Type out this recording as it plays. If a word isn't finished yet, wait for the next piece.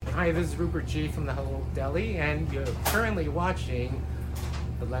Hi, this is Rupert G from the Hello Deli, and you're currently watching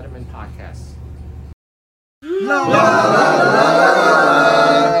the Letterman Podcast. La, la, la,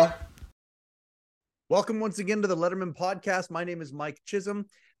 la. Welcome once again to the Letterman Podcast. My name is Mike Chisholm.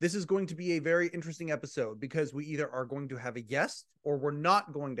 This is going to be a very interesting episode because we either are going to have a guest or we're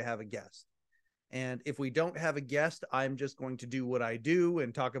not going to have a guest. And if we don't have a guest, I'm just going to do what I do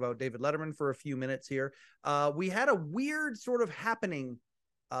and talk about David Letterman for a few minutes here. We had a weird sort of happening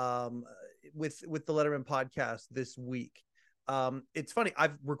with the Letterman Podcast this week. It's funny.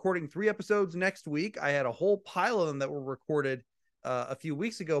 I'm recording 3 episodes next week. I had a whole pile of them that were recorded a few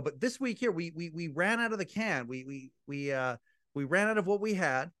weeks ago, but this week here we ran out of the can. We ran out of what we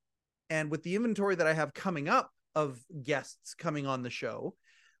had, and with the inventory that I have coming up of guests coming on the show,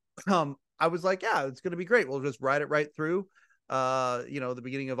 I was like, yeah, it's going to be great. We'll just ride it right through, the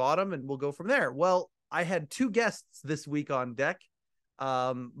beginning of autumn, and we'll go from there. Well, I had 2 guests this week on deck.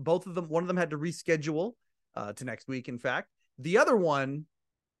 Both of them, one of them had to reschedule to next week. In fact, the other one,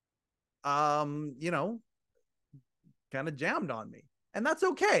 kind of jammed on me, and that's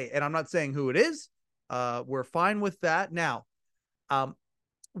okay. And I'm not saying who it is. We're fine with that. Now,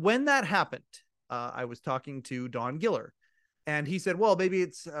 when that happened, I was talking to Don Giller. And he said, well, maybe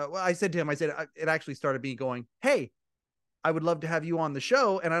it's, I said to him, it actually started me going, hey, I would love to have you on the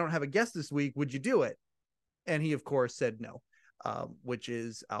show and I don't have a guest this week. Would you do it? And he, of course, said no, which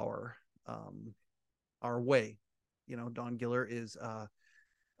is our way. Don Giller is,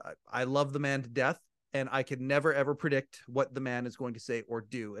 I love the man to death, and I could never, ever predict what the man is going to say or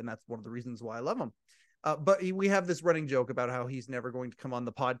do. And that's one of the reasons why I love him. But we have this running joke about how he's never going to come on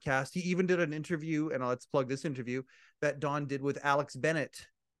the podcast. He even did an interview, and let's plug this interview, that Don did with Alex Bennett,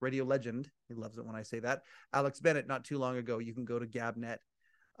 radio legend. He loves it when I say that. Alex Bennett, not too long ago. You can go to Gabnet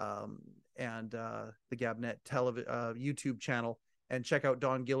and the Gabnet YouTube channel and check out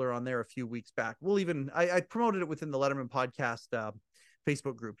Don Giller on there a few weeks back. I promoted it within the Letterman Podcast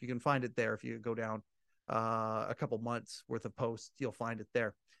Facebook group. You can find it there if you go down a couple months worth of posts. You'll find it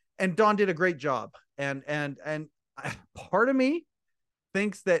there. And Don did a great job. And part of me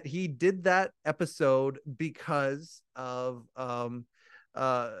thinks that he did that episode because of,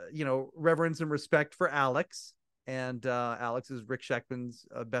 reverence and respect for Alex. And Alex is Rick Sheckman's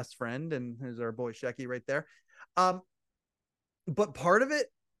best friend, and there's our boy Shecky right there. But part of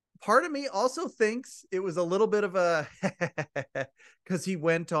me also thinks it was a little bit of a, because he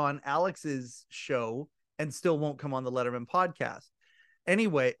went on Alex's show and still won't come on the Letterman Podcast.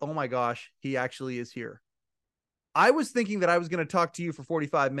 Anyway, oh my gosh, he actually is here. I was thinking that I was going to talk to you for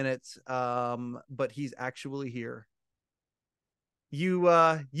 45 minutes, but he's actually here.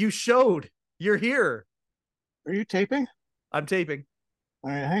 You showed. You're here. Are you taping? I'm taping.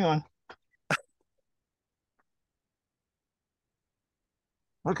 All right, hang on.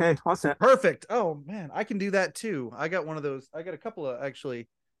 Okay, all set. Perfect. Oh man, I can do that too. I got one of those. I got a couple of actually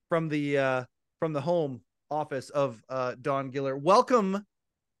from the home office of Don Giller. Welcome.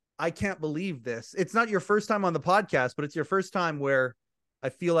 I can't believe this. It's not your first time on the podcast, but it's your first time where I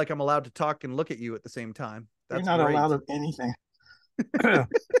feel like I'm allowed to talk and look at you at the same time. That's You're not great. Allowed of anything.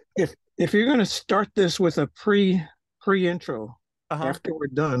 if you're going to start this with a pre-intro after we're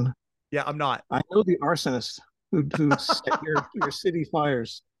done. Yeah, I'm not. I know the arsonist who set your city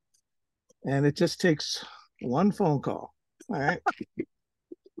fires, and it just takes one phone call. All right.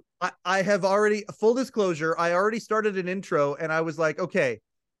 I have already, full disclosure, I already started an intro and I was like, okay,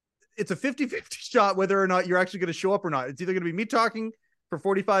 it's a 50-50 shot whether or not you're actually going to show up or not. It's either going to be me talking for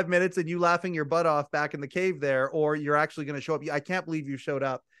 45 minutes and you laughing your butt off back in the cave there, or you're actually going to show up. I can't believe you showed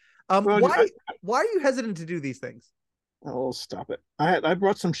up. Why are you hesitant to do these things? Oh, stop it. I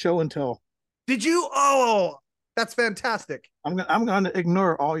brought some show and tell. Did you? Oh, that's fantastic. I'm going to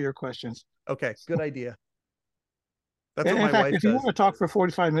ignore all your questions. Okay, good idea. That's what my wife does. If you want to talk for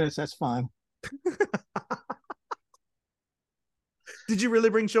 45 minutes, that's fine. Did you really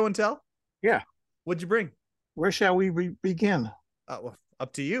bring show and tell? Yeah. What'd you bring? Where shall we begin? Well,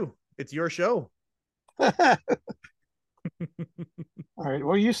 up to you. It's your show. All right.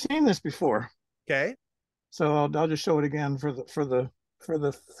 Well, you've seen this before. Okay. So I'll just show it again for the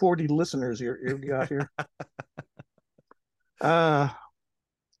 40 listeners you've got here.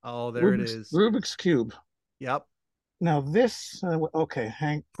 Oh, there it is. Rubik's Cube. Yep. Now this, okay,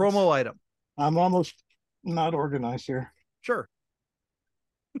 Hank. Promo item. I'm almost not organized here. Sure.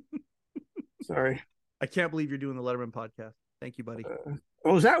 Sorry. I can't believe you're doing the Letterman Podcast. Thank you, buddy.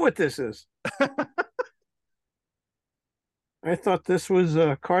 Is that what this is? I thought this was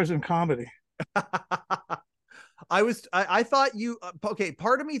Cars and Comedy. I thought you, okay,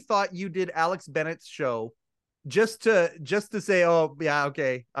 part of me thought you did Alex Bennett's show just to say, oh yeah,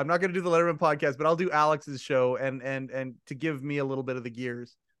 okay, I'm not going to do the Letterman podcast, but I'll do Alex's show and to give me a little bit of the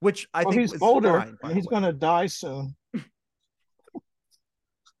gears, which I Well, think he's was older fine. and he's going to die soon,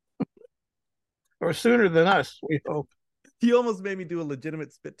 or sooner than us, we hope. He almost made me do a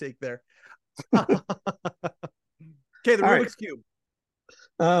legitimate spit take there. Okay, the All Rubik's right. Cube.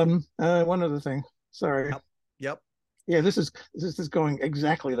 One other thing. Sorry. Yep. Yeah, this is going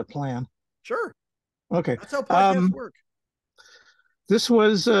exactly to plan. Sure. Okay. That's how podcasts work. This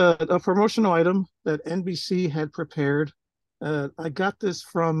was a promotional item that NBC had prepared. I got this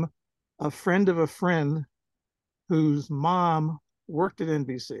from a friend of a friend whose mom worked at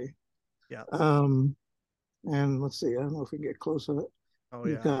NBC. Yeah. And let's see, I don't know if we can get close to it. Oh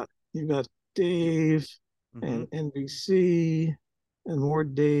you yeah. You got Dave and NBC and more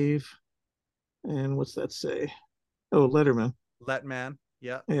Dave. And what's that say? Oh, Letterman. Letman.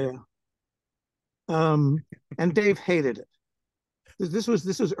 Yeah. Yeah. And Dave hated it. This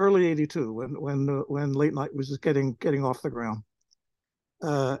was early '82 when late night was just getting off the ground.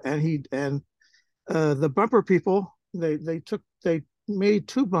 And the bumper people they made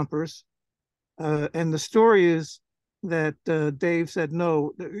two bumpers, and the story is that Dave said,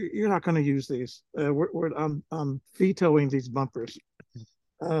 no, you're not going to use these. I'm vetoing these bumpers.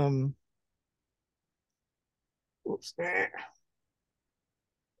 Whoops.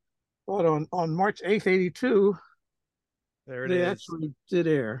 But on March 8th, 82, they actually did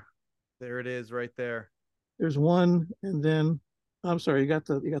air. There it is, right there. There's one, and then I'm sorry, you got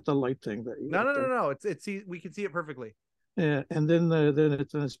the light thing that no. It's we can see it perfectly. Yeah, and then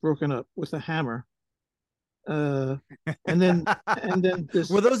it's broken up with a hammer. And then this.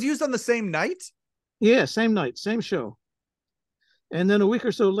 Were those used on the same night? Yeah, same night, same show. And then a week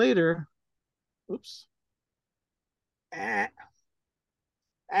or so later, oops. I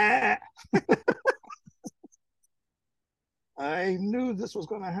knew this was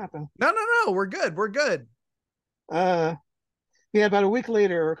going to happen. No. We're good. Yeah, about a week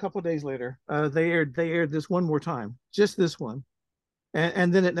later or a couple of days later, they aired this one more time, just this one,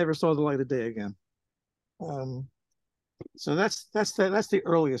 and then it never saw the light of day again. So that's the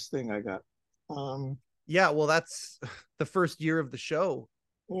earliest thing I got. Yeah, well, that's the first year of the show.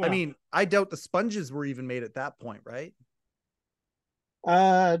 Yeah. I mean, I doubt the sponges were even made at that point, right?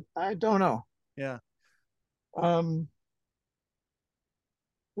 I don't know. Yeah.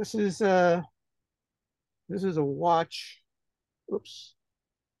 This is a watch. Oops.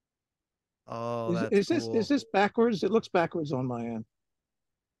 Oh, is this backwards? It looks backwards on my end.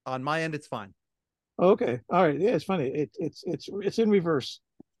 On my end, it's fine. Okay. All right. Yeah, it's funny. It's in reverse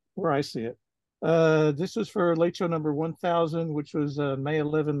where I see it. This was for Late Show number 1000, which was May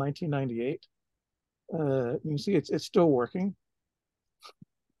 11, 1998. You can see it's still working.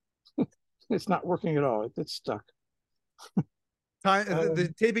 It's not working at all. It's stuck.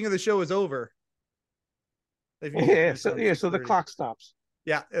 The taping of the show is over. Yeah. So the clock stops.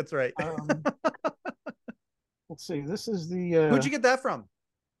 Yeah, that's right. Let's see. This is the. Who'd you get that from?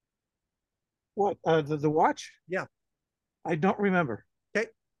 What? The watch? Yeah. I don't remember. Okay.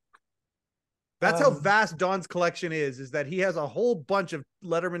 That's how vast Don's collection is that he has a whole bunch of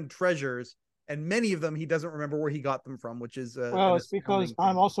Letterman treasures, and many of them he doesn't remember where he got them from, which is well, it's because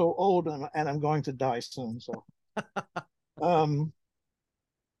I'm also old and I'm going to die soon. So,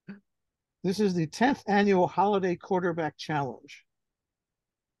 this is the 10th annual Holiday Quarterback Challenge.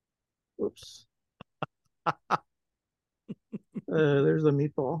 Oops. There's the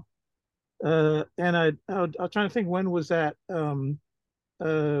meatball. And I'm trying to think, when was that?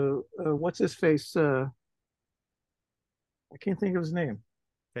 What's his face? I can't think of his name.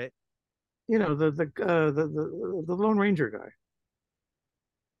 Okay. You know, the Lone Ranger guy.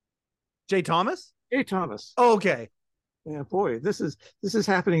 Jay Thomas? Jay Thomas. Oh, okay. Yeah, boy, this is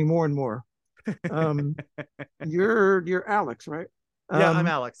happening more and more. You're Alex, right? Yeah, I'm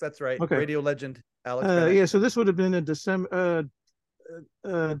Alex. That's right. Okay. Radio legend Alex. Yeah, so this would have been in December.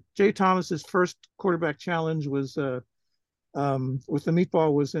 Jay Thomas's first quarterback challenge was with the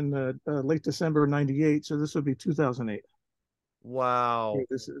meatball was in late December '98. So this would be 2008. Wow. Here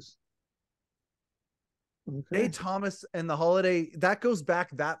this is. Okay. Jay Thomas and the Holiday, that goes back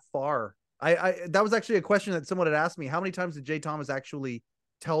that far. I that was actually a question that someone had asked me. How many times did Jay Thomas actually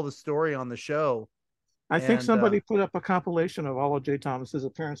tell the story on the show? I think somebody put up a compilation of all of Jay Thomas's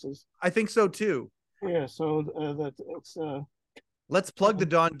appearances. I think so too. Yeah, so that it's let's plug the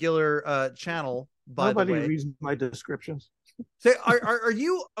Don Giller channel. By nobody the way, reads my descriptions. Say, are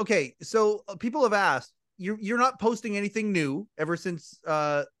you okay? So people have asked, you're not posting anything new ever since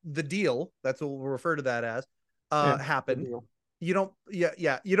the deal. That's what we'll refer to that as happened. you don't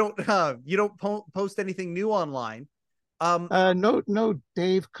post anything new online. No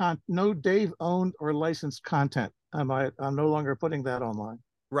Dave owned or licensed content. I'm no longer putting that online.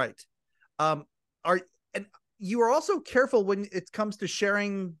 Right. Are and you are also careful when it comes to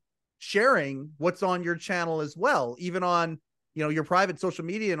sharing what's on your channel as well, even on your private social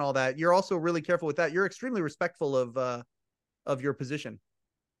media and all that. You're also really careful with that. You're extremely respectful of your position.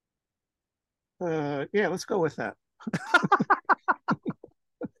 Yeah, let's go with that.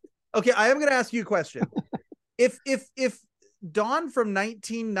 Okay, I am going to ask you a question. If Don from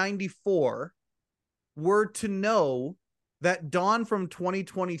 1994 were to know that Don from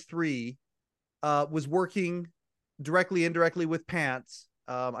 2023 was working directly, indirectly with Pants,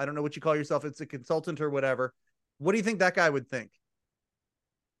 I don't know what you call yourself, it's a consultant or whatever, what do you think that guy would think?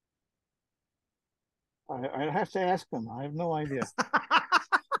 I have to ask him. I have no idea.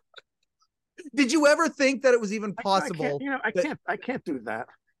 Did you ever think that it was even possible? I can't do that.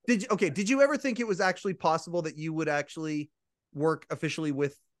 Did you ever think it was actually possible that you would actually work officially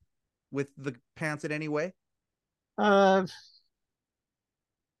with the Pants in any way? Not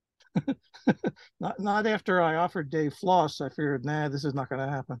after I offered Dave floss. I figured, nah, this is not going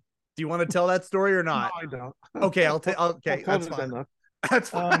to happen. Do you want to tell that story or not? No, I don't. Okay, okay, that's fine. Enough. That's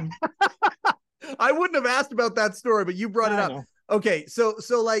fine. I wouldn't have asked about that story, but you brought it up. Know. Okay, so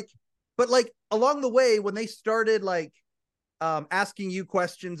but along the way when they started asking you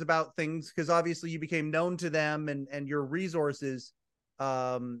questions about things, because obviously you became known to them and your resources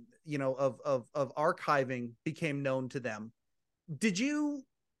of archiving became known to them. Did you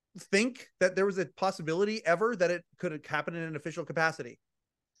think that there was a possibility ever that it could happen in an official capacity?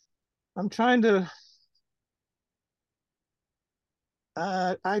 I'm trying to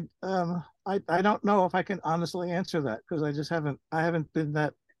I don't know if I can honestly answer that, because I haven't been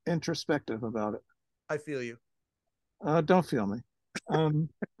that introspective about it. I feel you. Don't feel me. I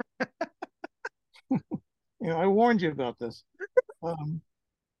warned you about this.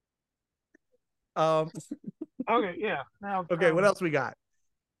 Okay, yeah. Now, okay, what else we got?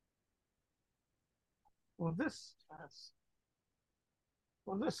 Well, this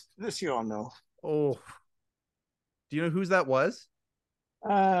you all know. Oh, do you know whose that was?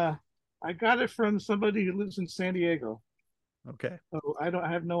 I got it from somebody who lives in San Diego. Okay. Oh, I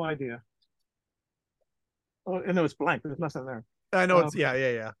have no idea. Oh, and no, it's blank. There's nothing there. I know it's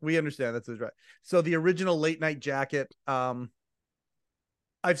yeah. We understand that's right. So the original late night jacket.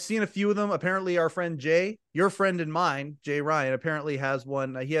 I've seen a few of them. Apparently, our friend Jay, your friend and mine, Jay Ryan, apparently has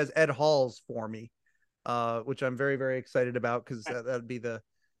one. He has Ed Hall's for me, which I'm very, very excited about, because that'd be the.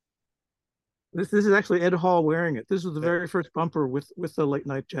 This is actually Ed Hall wearing it. This was the very first bumper with the late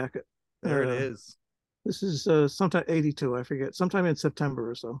night jacket. There it is. This is sometime 82, I forget, sometime in September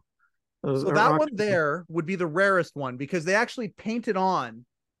or so. So that one there would be the rarest one, because they actually painted on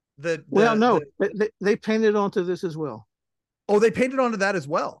they painted onto this as well. Oh, they painted onto that as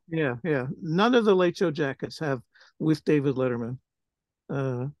well. Yeah. None of the Late Show jackets have "with David Letterman."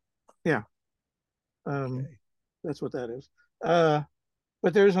 Yeah. Okay. That's what that is.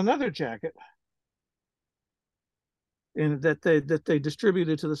 But there's another jacket that they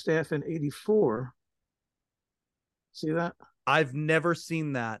distributed to the staff in '84. See that? I've never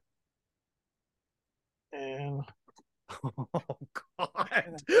seen that. And oh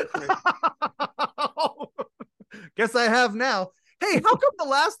God. Guess I have now. Hey, how come the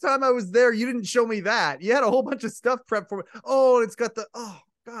last time I was there you didn't show me that? You had a whole bunch of stuff prepped for me. Oh, it's got oh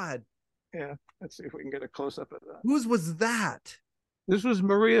God. Yeah, let's see if we can get a close up of that. Whose was that? This was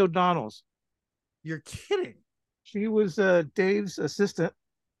Marie O'Donnell's. You're kidding. She was Dave's assistant,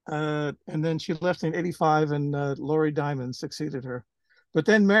 and then she left in '85, and Lori Diamond succeeded her. But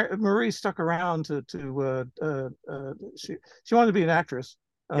then Marie stuck around to she wanted to be an actress.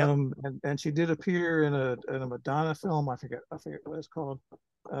 Yep. And she did appear in a Madonna film. I forget what it's called.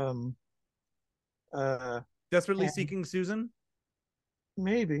 Desperately Seeking Susan.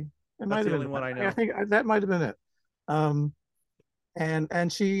 Maybe it might have been the only one I know. I think that might have been it.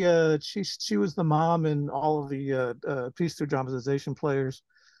 And she was the mom in all of the piece through dramatization players.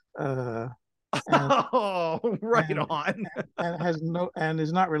 On. And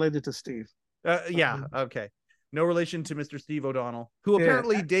is not related to Steve. Okay. No relation to Mr. Steve O'Donnell, who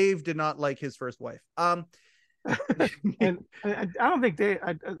apparently Dave did not like his first wife. And I don't think Dave.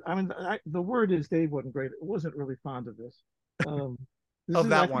 The word is Dave wasn't great. It wasn't really fond of this. Of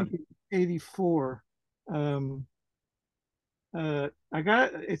that one, '84. I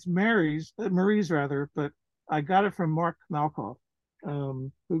got it's Marie's rather, but I got it from Mark Malkoff,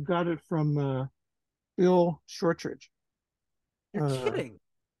 who got it from Bill Shortridge. You're kidding.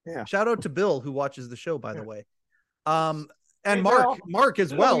 Yeah. Shout out to Bill, who watches the show, by the way. And Hey, Mark, Bill. Mark as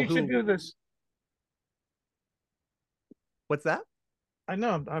Bill, well. you should do this. What's that? I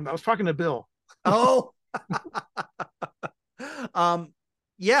know. I was talking to Bill. Oh,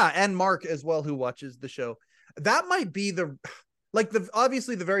 yeah, and Mark as well, who watches the show. That might be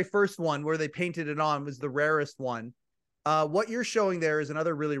obviously the very first one where they painted it on was the rarest one. What you're showing there is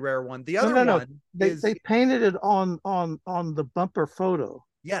another really rare one. The other No. one is They painted it on the bumper photo.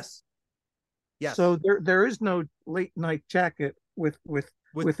 yes. So there is no late night jacket with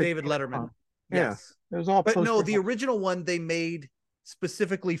David Letterman. Yeah, Yes. it was all. But no, the original one they made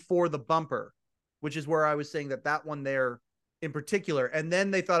specifically for the bumper, which is where I was saying that one there in particular. And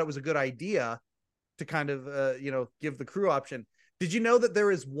then they thought it was a good idea to kind of, give the crew option. Did you know that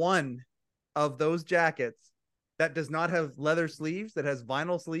there is one of those jackets that does not have leather sleeves, that has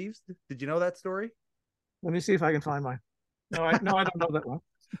vinyl sleeves? Did you know that story? Let me see if I can find mine. No, I don't know that one.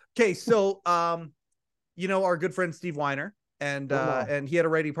 Okay, so our good friend Steve Weiner, and he had a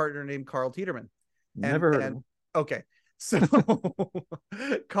writing partner named Carl Tiedemann. Never heard of him. Okay, so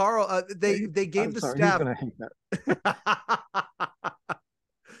Carl, they gave the staff. He's gonna hate that.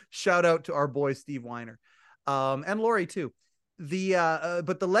 Shout out to our boy Steve Weiner, and Lori too.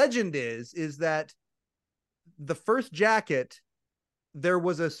 But the legend is that the first jacket, there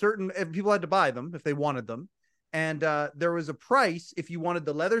was a certain people had to buy them if they wanted them, and there was a price if you wanted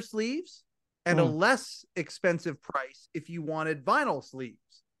the leather sleeves, and a less expensive price if you wanted vinyl sleeves.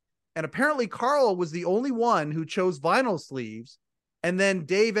 And apparently Carl was the only one who chose vinyl sleeves, and then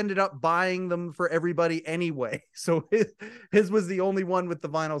Dave ended up buying them for everybody anyway. So his was the only one with the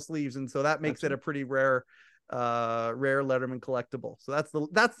vinyl sleeves, and so that makes it a pretty rare Letterman collectible. So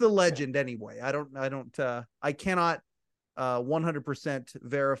that's the legend anyway. I cannot 100%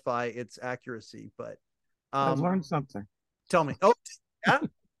 verify its accuracy, but I've learned something. Tell me. Oh, yeah.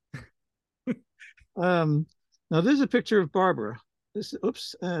 Now there's a picture of Barbara.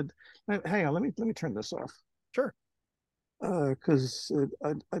 Hang on, let me turn this off. Sure. Because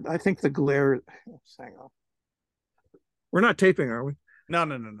I think the glare. Hang on. We're not taping, are we? No.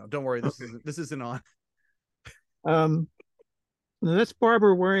 Don't worry. This isn't on. Now that's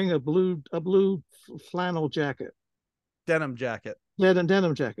Barbara wearing a blue flannel jacket. Denim jacket. Yeah,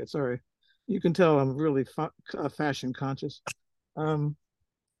 denim jacket. Sorry, you can tell I'm really fashion conscious. And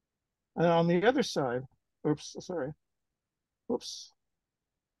on the other side, sorry. Whoops.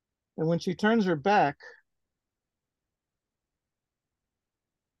 And when she turns her back,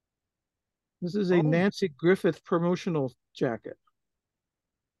 this is a Nancy Griffith promotional jacket.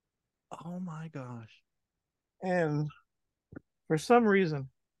 Oh my gosh. And for some reason,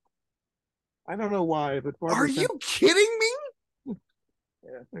 I don't know why, but Barbara Are you kidding me?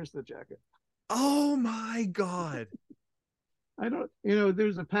 Yeah, there's the jacket. Oh my God.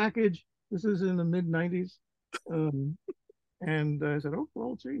 There's a package. This is in the mid 90s. And I said, oh,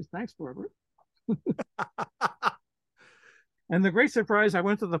 well, geez, thanks, Barbara. And the great surprise, I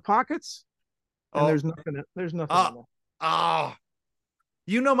went to the pockets, and there's nothing. There's nothing in there.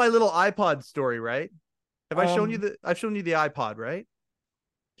 You know my little iPod story, right? Have I shown you I've shown you the iPod, right?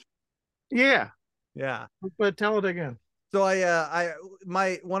 Yeah. But tell it again. So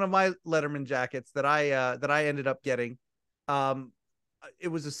one of my Letterman jackets that I ended up getting, it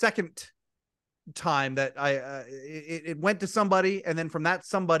was a second time that it went to somebody, and then from that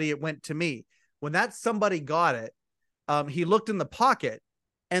somebody it went to me. When that somebody got it, he looked in the pocket,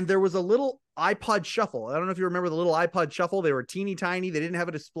 and there was a little iPod Shuffle. I don't know if you remember the little iPod Shuffle. They were teeny tiny. They didn't have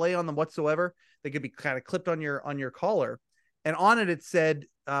a display on them whatsoever. They could be kind of clipped on your collar, and on it said,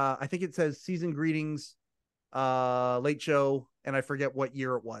 I think it says "Season Greetings, Late Show," and I forget what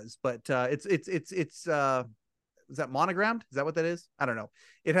year it was, but it's is that monogrammed? Is that what that is? I don't know.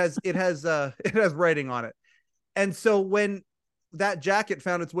 It has writing on it. And so when that jacket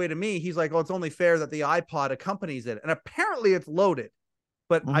found its way to me, he's like, "Oh, it's only fair that the iPod accompanies it." And apparently it's loaded.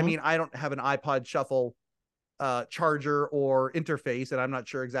 But I mean, I don't have an iPod Shuffle charger or interface, and I'm not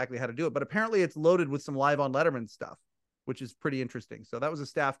sure exactly how to do it. But apparently it's loaded with some Live on Letterman stuff, which is pretty interesting. So that was a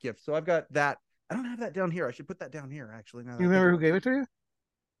staff gift. So I've got that. I don't have that down here. I should put that down here, actually. You remember who gave it to you?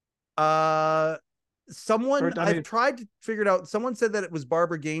 Someone, I've tried to figure it out. Someone said that it was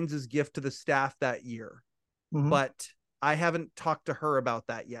Barbara Gaines's gift to the staff that year, but I haven't talked to her about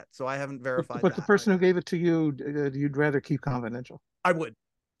that yet, so I haven't verified. But the person who gave it to you, you'd rather keep confidential. I would,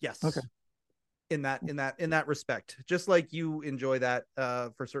 yes. Okay. In that respect, just like you enjoy that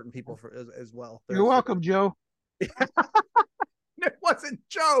for certain people as well. You're welcome, Joe. It wasn't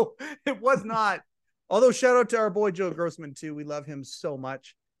Joe. It was not. Although shout out to our boy Joe Grossman too. We love him so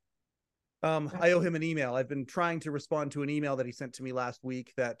much. I owe him an email. I've been trying to respond to an email that he sent to me last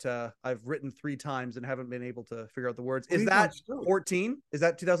week that I've written 3 times and haven't been able to figure out the words. Is that 14? Is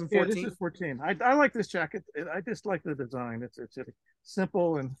that 2014? Yeah, this is 14. I like this jacket. I just like the design. It's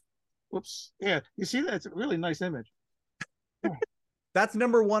simple and whoops. Yeah, you see that? It's a really nice image. That's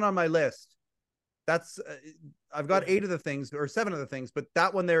number 1 on my list. That's I've got 8 of the things or 7 of the things, but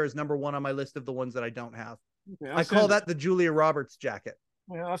that one there is number 1 on my list of the ones that I don't have. Okay, I call that the Julia Roberts jacket.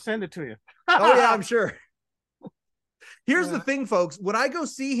 Well, I'll send it to you. Oh yeah, I'm sure. Here's the thing, folks. When I go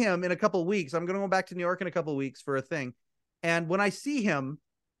see him in a couple of weeks, I'm going to go back to New York in a couple of weeks for a thing. And when I see him,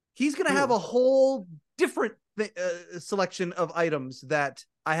 he's going to have a whole different selection of items that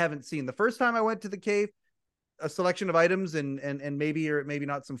I haven't seen. The first time I went to the cave, a selection of items and maybe or maybe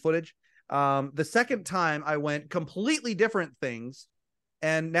not some footage. The second time I went, completely different things.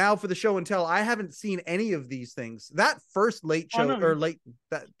 And now for the show and tell, I haven't seen any of these things. That first late show or late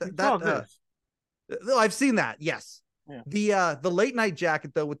I've seen that. Yes. Yeah. The late night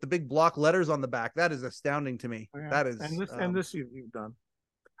jacket though, with the big block letters on the back, that is astounding to me. Yeah. That is, and this you've done.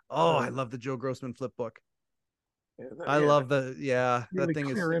 Oh, I love the Joe Grossman flip book. Yeah, I love the really that thing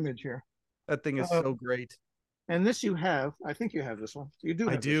is image here. That thing is so great. And this you have. I think you have this one. You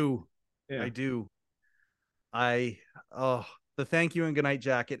do. I do. Yeah. I do. The thank you and goodnight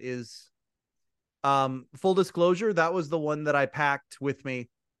jacket is full disclosure, that was the one that I packed with me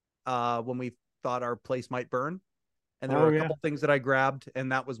when we thought our place might burn. And there were a couple things that I grabbed,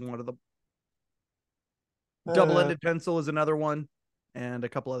 and that was one of them. Double-ended pencil is another one, and a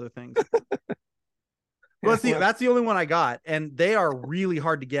couple other things. Well, that's the only one I got, and they are really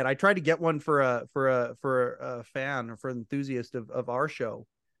hard to get. I tried to get one for a fan or for an enthusiast of our show.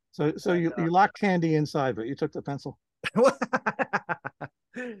 So you locked Candy inside, but you took the pencil.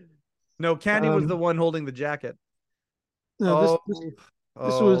 No, Candy was the one holding the jacket. No,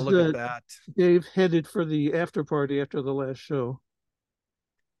 this was look at that. Dave headed for the after party after the last show,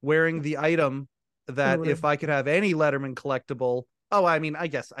 wearing the item that if I could have any Letterman collectible. Oh, I mean, I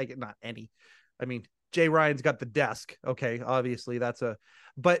guess I get not any. I mean, Jay Ryan's got the desk. Okay, obviously that's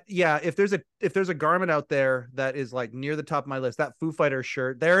but yeah, if there's a garment out there that is like near the top of my list, that Foo Fighters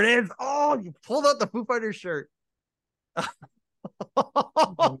shirt, there it is. Oh, you pulled out the Foo Fighters shirt.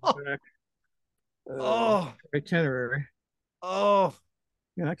 Itinerary. Oh,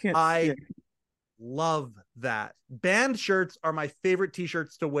 yeah, I can't. I love that. Band shirts are my favorite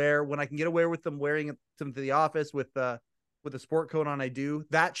t-shirts to wear when I can get away with them wearing them to the office with a sport coat on. I do.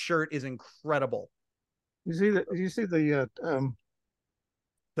 That shirt is incredible. You see that? You see the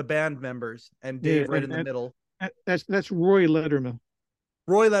band members and Dave right in the middle. That's Roy Letterman.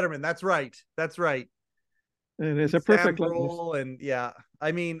 Roy Letterman. That's right. That's right. And it's a perfect role. And yeah,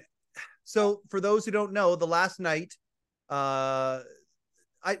 I mean, so for those who don't know, the last night, were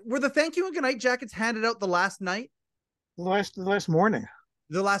the thank you and goodnight jackets handed out the last night? The last morning.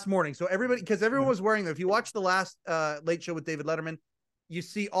 The last morning. So everyone was wearing them. If you watch the last late show with David Letterman, you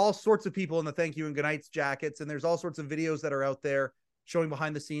see all sorts of people in the thank you and goodnights jackets, and there's all sorts of videos that are out there showing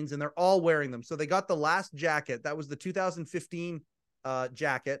behind the scenes, and they're all wearing them. So they got the last jacket. That was the 2015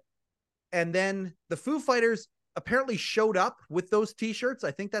 jacket. And then the Foo Fighters apparently showed up with those t-shirts.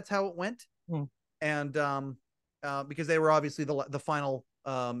 I think that's how it went. And because they were obviously the final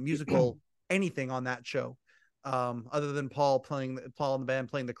musical anything on that show, other than Paul and the band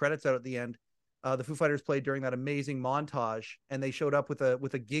playing the credits out at the end. The Foo Fighters played during that amazing montage, and they showed up with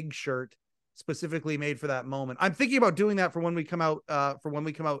a gig shirt specifically made for that moment. I'm thinking about doing that for when we come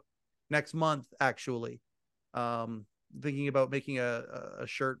out next month, actually. Thinking about making a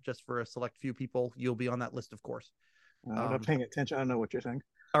shirt just for a select few people. You'll be on that list, of course. I'm not paying attention. I don't know what you're saying.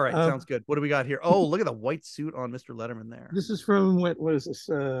 All right, sounds good. What do we got here? Oh, look at the white suit on Mr. Letterman there. This is from what is this?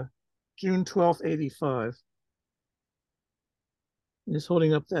 June 12th, 85. He's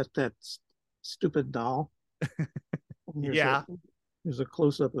holding up that stupid doll. Yeah. There's a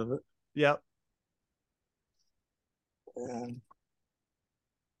close up of it. Yep. And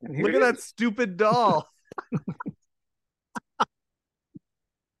look at that stupid doll.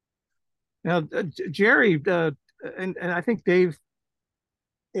 Now, Jerry, and I think Dave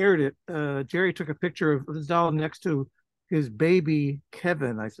aired it. Jerry took a picture of the doll next to his baby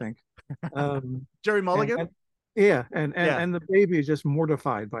Kevin, I think. Jerry Mulligan. And the baby is just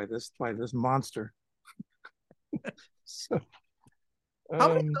mortified by this monster. So, how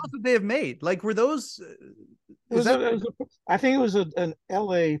many of those did they have made? Like, were those? I think it was an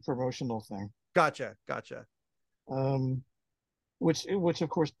LA promotional thing. Gotcha. Which of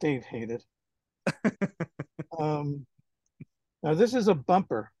course Dave hated. Now this is a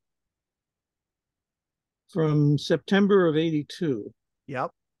bumper from September of '82. Yep.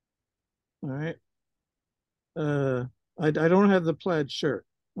 All right. Uh, I don't have the plaid shirt.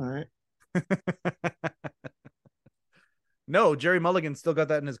 All right. No, Jerry Mulligan still got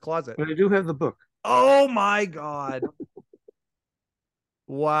that in his closet. But I do have the book. Oh my God.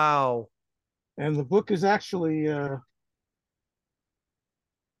 Wow. And the book is actually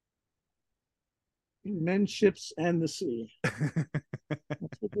Men, Ships, and the Sea.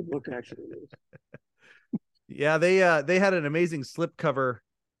 That's what the book actually is. Yeah, they had an amazing slipcover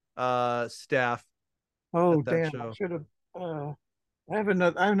staff Oh at that damn! I show. should have. Uh, I have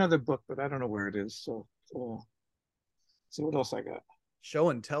another book, but I don't know where it is. So see what else I got. Show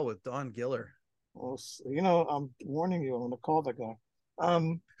and Tell with Don Giller. Well, I'm warning you. I'm going to call the guy.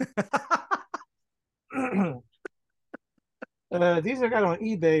 Um, these I got on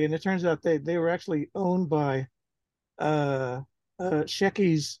eBay, and it turns out they were actually owned by uh,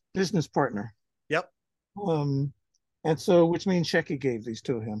 Shecky's business partner. Yep. Um, and so, which means Shecky gave these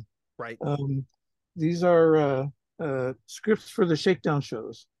to him. Right. These are scripts for the Shakedown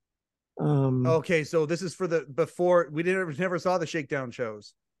shows. Okay, so this is for the before we never saw the Shakedown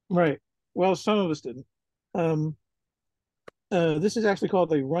shows. Right. Well, some of us didn't. Um, this is actually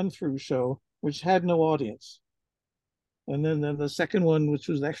called a run-through show, which had no audience. And then the second one, which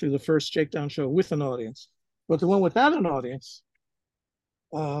was actually the first Shakedown show with an audience. But the one without an audience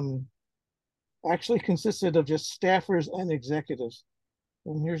actually consisted of just staffers and executives.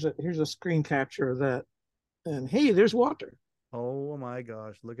 And here's a screen capture of that. And hey, there's Walter. Oh my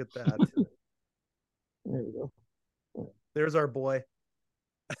gosh, look at that. There you go. There's our boy.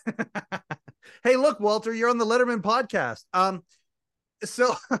 Hey, look, Walter, you're on the Letterman podcast.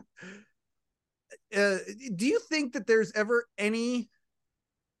 So do you think that there's ever any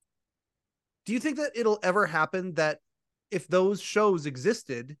do you think that it'll ever happen that if those shows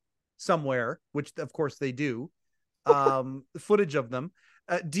existed somewhere, which of course they do, footage of them,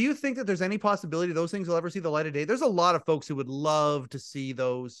 do you think that there's any possibility those things will ever see the light of day? There's a lot of folks who would love to see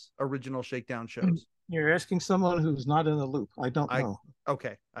those original Shakedown shows. You're asking someone who's not in the loop. I don't know.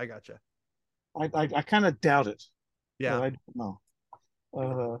 Okay, I gotcha. I kind of doubt it. Yeah, I don't know.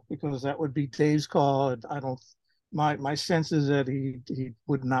 Because that would be Dave's call. And I don't. My sense is that he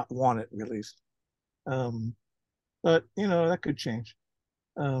would not want it released. But that could change.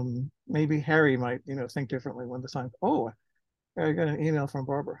 Maybe Harry might think differently when the time. Oh, I got an email from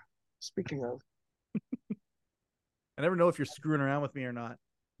Barbara. Speaking of, I never know if you're screwing around with me or not.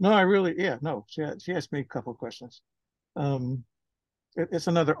 no, no. She asked me a couple of questions. It's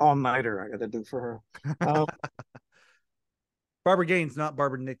another all-nighter I got to do for her. Barbara Gaines, not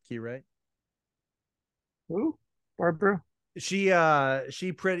Barbara Nitkey, right? Who? Barbara? She was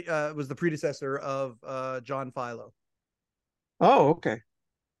the predecessor of John Philo. Oh, okay.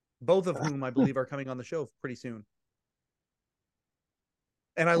 Both of whom I believe are coming on the show pretty soon.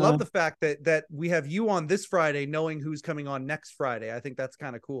 And I love the fact that we have you on this Friday, knowing who's coming on next Friday. I think that's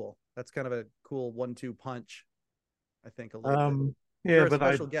kind of cool. That's kind of a cool 1-2 punch. I think a little bit. Yeah, You're a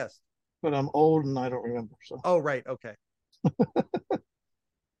special guest. But I'm old and I don't remember. So. Oh, right. Okay. I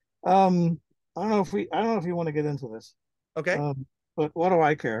don't know if you want to get into this. Okay. But what do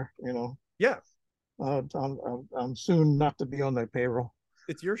I care? Yeah. I'm soon not to be on that payroll.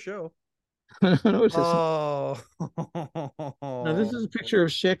 It's your show. No, oh. Now this is a picture of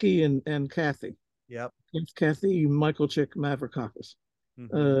Shecky and Kathy. Yep. It's Kathy Michael Chick Mavrikakis.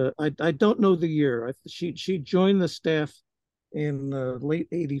 Mm-hmm. I don't know the year. She joined the staff in late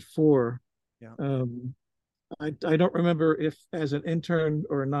 '84. Yeah. I don't remember if as an intern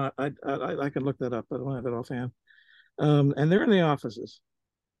or not. I can look that up. I don't have it offhand. And they're in the offices.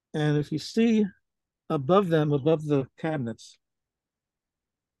 And if you see above them, above the cabinets,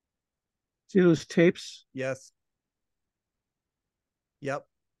 see those tapes? Yes. Yep.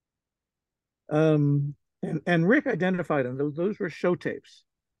 And Rick identified them. Those were show tapes.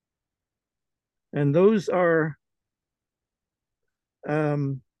 And those are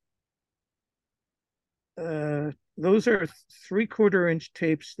those are 3/4 inch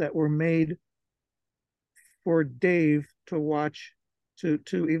tapes that were made for Dave to watch to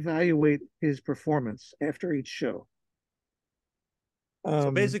evaluate his performance after each show.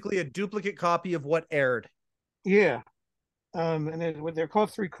 So basically a duplicate copy of what aired. Yeah. And they're called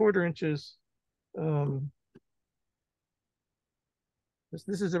 3/4 inches.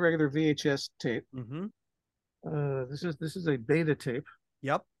 This is a regular VHS tape. Mm-hmm. This is a beta tape.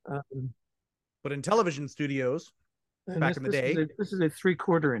 Yep. But in television studios back in the day, this is a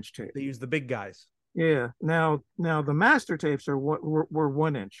 3/4 inch tape. They use the big guys. Yeah. Now the master tapes were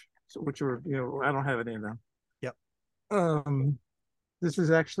 1 inch, which were I don't have any of them. Yep. This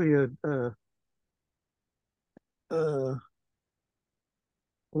is actually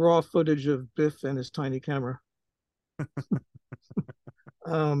raw footage of Biff and his tiny camera.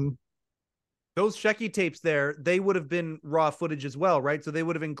 um, Those Shecky tapes there, they would have been raw footage as well, right? So they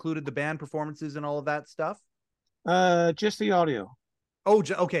would have included the band performances and all of that stuff. just the audio. Oh,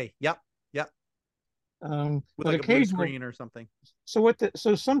 okay. Yep. Yep. With But like a blue occasionally, screen or something. so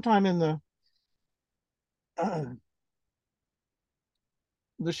sometime in the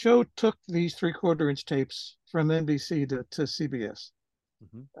show took these 3/4 inch tapes from NBC to CBS.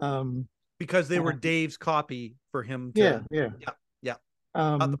 Because they were Dave's copy for him Yeah, to. yeah. Yeah. Yeah.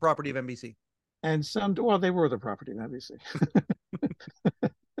 Not the Um, property of NBC. and well, they were the property of NBC.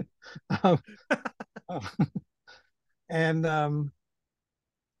 um, uh, and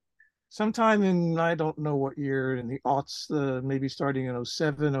sometime in, I don't know what year, in the aughts, maybe starting in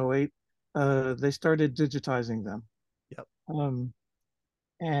 07, 08, they started digitizing them. Yep.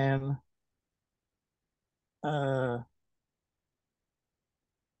 And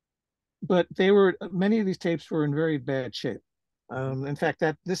but many of these tapes were in very bad shape. In fact,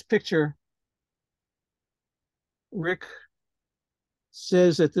 that this picture, Rick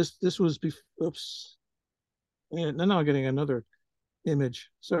says that this was oops. And now I'm getting another image.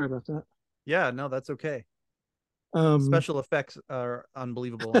 Sorry about that. Yeah, no, that's okay. Um, Special effects are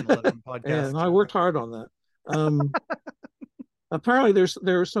unbelievable on the Letterman podcast. and I worked hard on that. Apparently,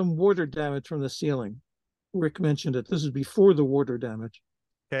 there was some water damage from the ceiling. Rick mentioned it. This is before the water damage.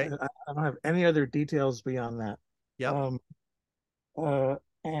 Okay. I don't have any other details beyond that. Yep.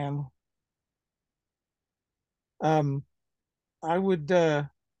 And I would in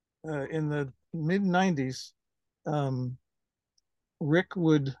the mid '90s, Rick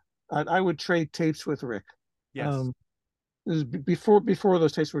would I would trade tapes with Rick. Yes. This is before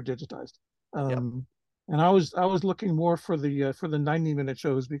those tapes were digitized. Yep. And I was looking more for the 90-minute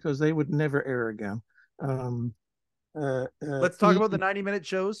shows because they would never air again. Let's talk about the 90-minute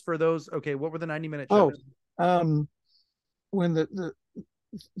shows for those. Okay, what were the 90-minute shows? When the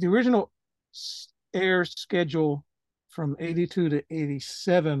original air schedule from 82 to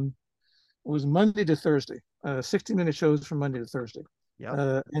 87 was Monday to Thursday, 60-minute shows from Monday to Thursday.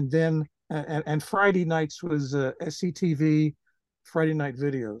 Yeah. And then and Friday nights was SCTV, Friday night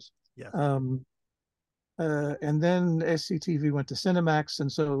videos. Yes. And then SCTV went to Cinemax,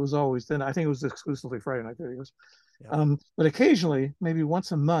 and so it was always then. I think it was exclusively Friday night videos. Yeah. But occasionally, maybe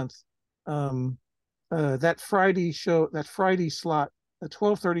once a month, that Friday slot, a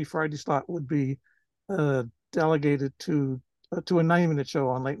 12:30 Friday slot, would be delegated to a 90-minute show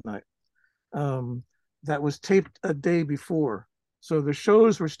on late night. That was taped a day before, so the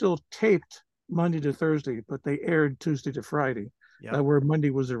shows were still taped Monday to Thursday, but they aired Tuesday to Friday, where Monday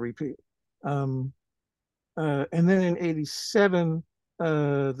was a repeat. And then in 87,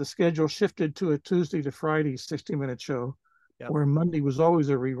 the schedule shifted to a Tuesday to Friday 60-minute show, where Monday was always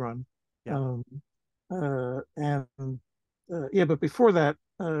a rerun. But before that,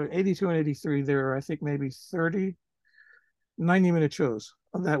 82 and 83, there are, I think, maybe 30 90-minute shows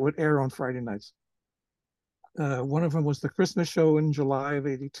that would air on Friday nights. One of them was the Christmas show in July of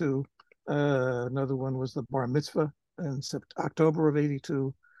 82. Another one was the Bar Mitzvah in October of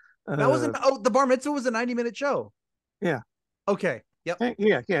 82. That wasn't. The Bar Mitzvah was a 90-minute show. Yeah. Okay. Yep.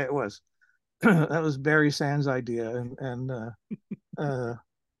 Yeah, it was. That was Barry Sands' idea, and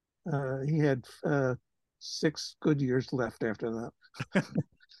he had 6 good years left after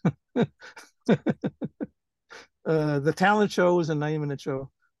that. The talent show was a 90-minute show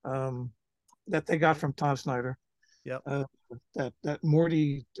that they got from Tom Snyder. Yep. That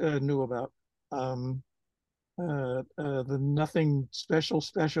Morty knew about. The Nothing Special,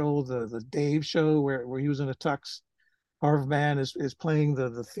 the Dave show where he was in a tux. Harv Mann is playing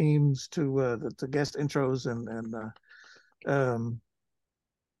the themes to the guest intros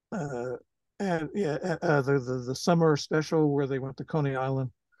the summer special where they went to Coney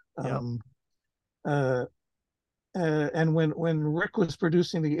Island. And when Rick was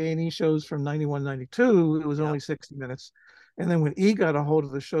producing the A&E shows from 91, 92, it was only 60 minutes. And then when he got a hold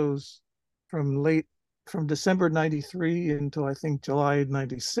of the shows from December 93 until I think July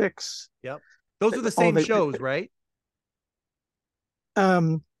 96. Yep. Those are the same shows, right?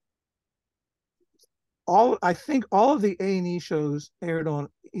 I think all of the A&E shows aired on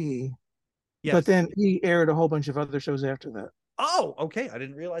E. Yes. But then E aired a whole bunch of other shows after that. Oh, okay. I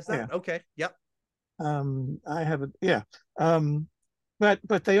didn't realize that. Yeah. Okay. Yep. I have it. Yeah.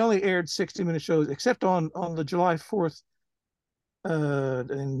 But they only aired 60-minute shows, except on the July 4th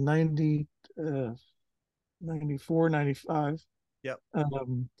in 94, 95. Yep.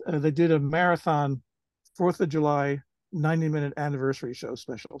 They did a marathon 4th of July 90-minute anniversary show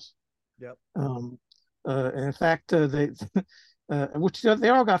specials. Yep. And in fact, they which they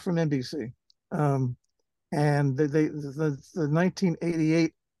all got from NBC. Um, and the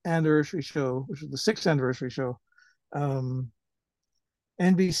 1988 anniversary show, which was the sixth anniversary show, um,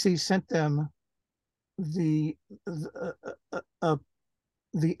 NBC sent them the the,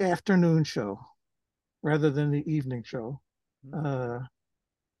 the afternoon show rather than the evening show. Uh,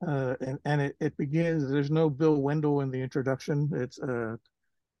 and it begins. There's no Bill Wendell in the introduction. It's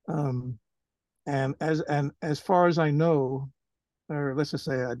um, and as far as I know, or let's just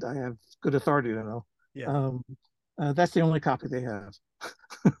say I have good authority to know, Yeah. that's the only copy they have.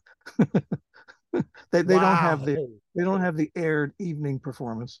 They don't have Wow. the aired evening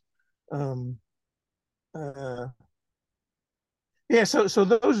performance. Um, uh, yeah, so those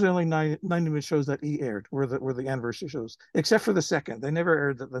are the only 90-minute shows that he aired were the anniversary shows, except for the second. They never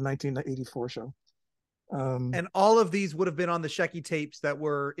aired the 1984 show. And all of these would have been on the Shecky tapes that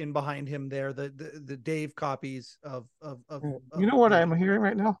were in behind him there, the Dave copies of you know what I'm hearing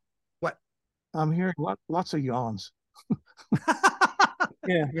right now? What? I'm hearing lots of yawns.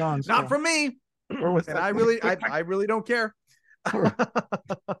 Yeah, yawns. Not yeah. from me. Or with And I really don't care.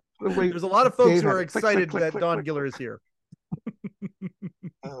 Wait, There's a lot of folks Dave who had are it. Click, excited click, that click, Don click, Giller click. is here.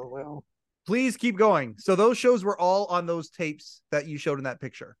 Oh well. Please keep going. So those shows were all on those tapes that you showed in that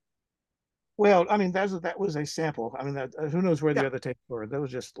picture. Well, I mean, that was a sample. I mean, who knows where the Yeah. other tapes were? That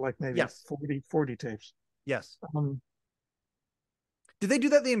was just like maybe Yes. 40 tapes. Yes. Um, Did they do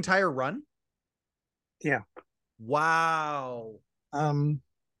that the entire run? yeah. Wow.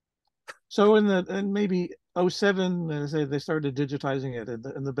 So in maybe 07, they started digitizing it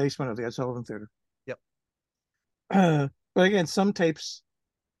in the basement of the Ed Sullivan Theater. Yep. But again, some tapes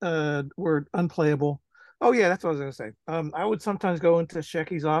were unplayable. Oh yeah, that's what I was going to say. I would sometimes go into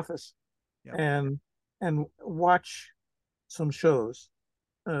Shecky's office Yep. and watch some shows.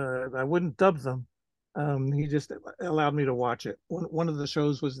 I wouldn't dub them. He just allowed me to watch it. One of the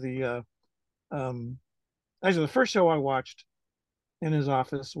shows was actually the first show I watched in his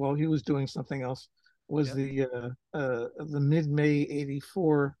office while he was doing something else was Yep. the mid-May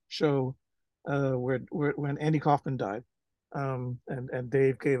 '84 show where when Andy Kaufman died, and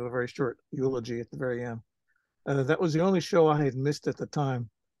Dave gave a very short eulogy at the very end. That was the only show I had missed at the time,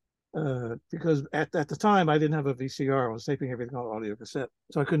 because at the time I didn't have a VCR. I was taping everything on audio cassette,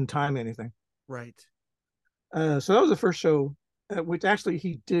 so I couldn't time anything. Right. So that was the first show, which actually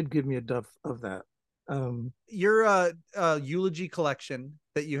he did give me a dub of that. Your eulogy collection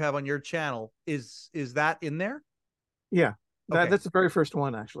that you have on your channel is that in there? Yeah, Okay. that's the very first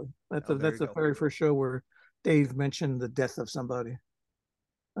one actually. That's Oh, there that's you the go. very first show where Dave mentioned the death of somebody.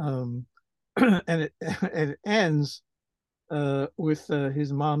 And it ends with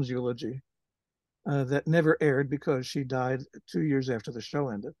his mom's eulogy that never aired because she died 2 years after the show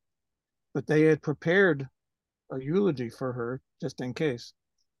ended. But they had prepared a eulogy for her just in case.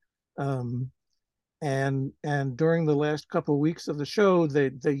 And during the last couple of weeks of the show,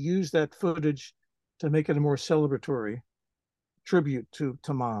 they used that footage to make it a more celebratory tribute to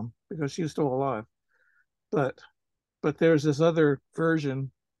mom because she was still alive. But there's this other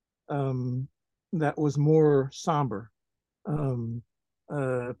version that was more somber.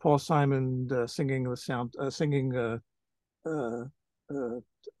 Paul Simon singing the sound, singing. Uh, uh,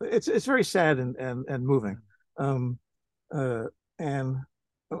 it's very sad and moving. Um, uh, and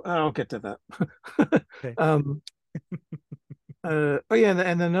I'll get to that. Okay. Oh yeah,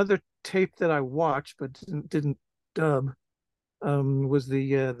 and another tape that I watched but didn't dub was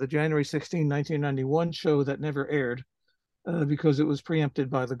the January 16, 1991 show that never aired because it was preempted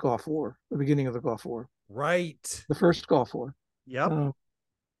by the Gulf War, the beginning of the Gulf War, Right. the first Gulf War. Yep.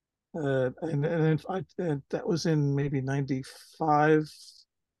 And that was in maybe 95,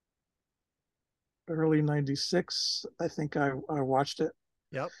 early 96. I think I watched it.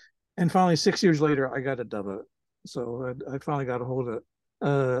 Yep. And finally, 6 years later, I got a dub of it. So I finally got a hold of it.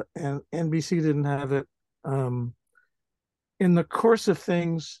 And NBC didn't have it. In the course of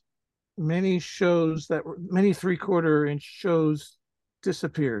things, many shows that were many 3/4 inch shows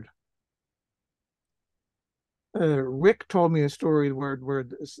disappeared. Rick told me a story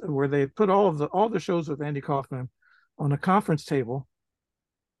where they put all the shows with Andy Kaufman on a conference table.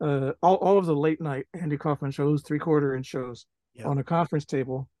 All of the late night Andy Kaufman shows, 3/4 inch shows, Yep. on a conference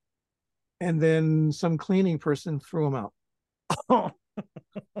table, and then some cleaning person threw them out.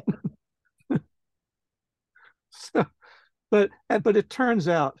 So, but it turns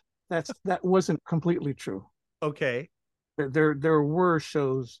out that wasn't completely true. Okay. There were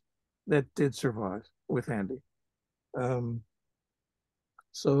shows that did survive with Andy.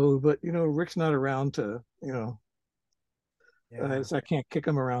 So, but Rick's not around to, Yeah. so I can't kick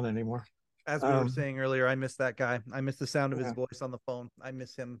him around anymore. As we were saying earlier, I miss that guy. I miss the sound of his Yeah. voice on the phone. I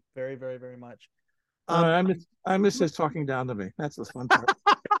miss him very, very, very much. I miss his talking down to me. That's the fun part.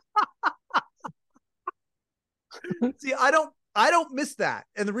 See, I don't miss that.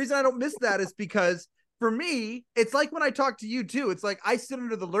 And the reason I don't miss that is because for me, it's like when I talk to you too. It's like I sit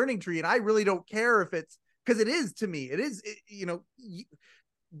under the learning tree and I really don't care if it's because it is to me. It is,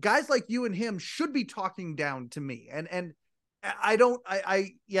 guys like you and him should be talking down to me. And I don't,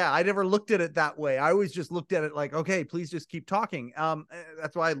 yeah, I never looked at it that way. I always just looked at it like, okay, please just keep talking.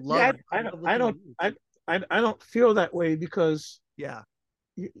 That's why I love. Yeah, I don't feel that way because yeah,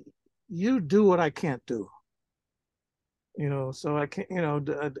 you do what I can't do. So I can't.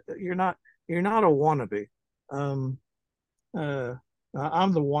 You're not a wannabe. Um,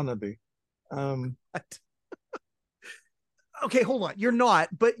 I'm the wannabe. Okay, hold on. You're not,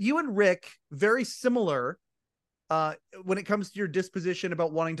 but you and Rick very similar when it comes to your disposition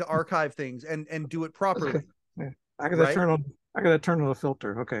about wanting to archive things and do it properly. Okay. Yeah. I gotta turn on the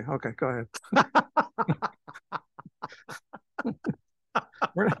filter. Okay, go ahead.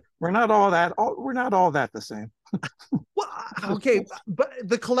 we're not all that the same. Well, okay, but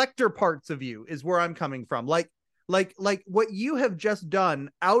the collector parts of you is where I'm coming from. Like what you have just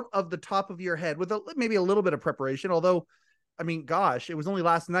done out of the top of your head with maybe a little bit of preparation. Although, I mean, gosh, it was only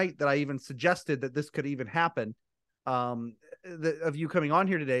last night that I even suggested that this could even happen. Of you coming on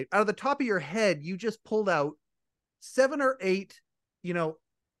here today, out of the top of your head, you just pulled out 7 or 8,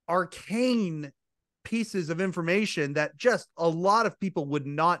 arcane pieces of information that just a lot of people would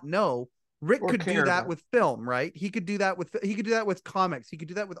not know. Rick could do that with film, right? He could do that with comics. He could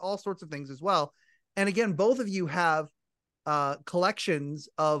do that with all sorts of things as well. And again, both of you have collections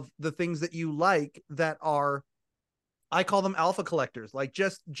of the things that you like that are, I call them alpha collectors, like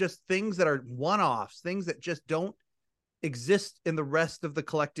just things that are one-offs, things that just don't exist in the rest of the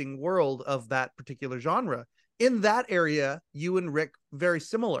collecting world of that particular genre. In that area, you and Rick very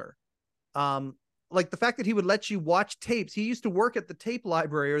similar. Like the fact that he would let you watch tapes. He used to work at the tape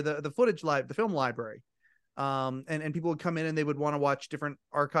library or the footage the film library. And people would come in and they would want to watch different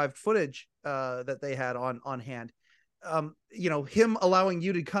archived footage that they had on hand. Him allowing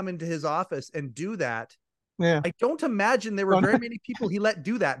you to come into his office and do that. Yeah. I don't imagine there were very many people he let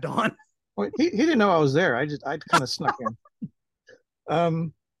do that, Don. Well, he didn't know I was there. I kind of snuck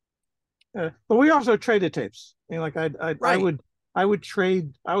in. But we also traded tapes. Like Right. I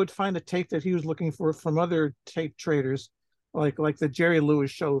would find a tape that he was looking for from other tape traders, like the Jerry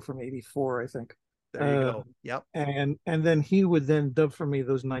Lewis show from '84, I think. There you go. Yep. And then he would then dub for me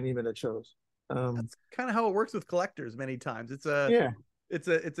those 90-minute shows. That's kind of how it works with collectors many times. It's a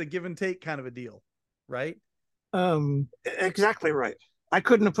give and take kind of a deal, right? Exactly right. I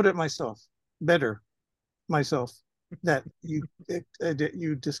couldn't have put it better myself that you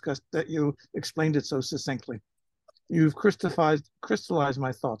discussed, that you explained it so succinctly. You've crystallized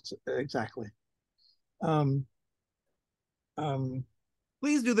my thoughts exactly. Please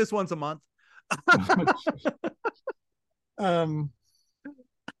do this once a month.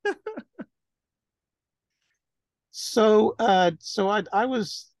 So I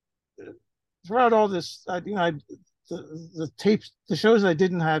was throughout all this, the tapes, the shows I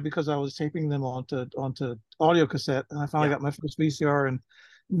didn't have because I was taping them onto audio cassette, and I finally got my first VCR in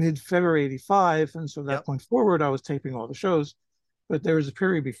mid-February '85, and so that point forward, I was taping all the shows. But there was a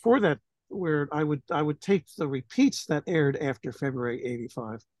period before that where I would tape the repeats that aired after February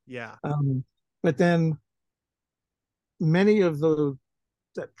 '85. Yeah. But then many of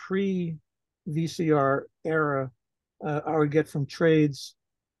that pre-VCR era, I would get from trades.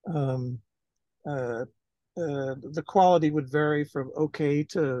 The quality would vary from okay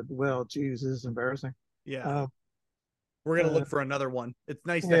to, well, geez, this is embarrassing. Yeah. We're going to look for another one. It's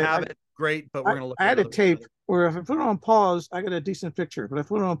nice to have it. Great, but we're going to look for I had a tape where if I put it on pause, I got a decent picture. But if I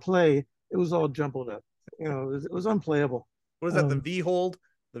put it on play, it was all jumbled up. It was unplayable. What is that? The V-hold?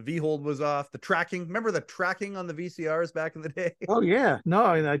 The V-hold was off. The tracking. Remember the tracking on the VCRs back in the day? Oh, yeah. No,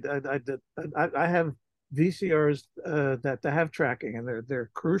 I have VCRs that have tracking, and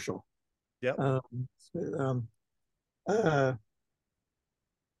they're crucial. Yep.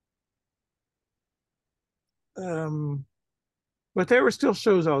 But there were still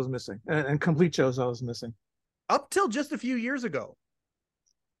shows I was missing, and complete shows I was missing. Up till just a few years ago.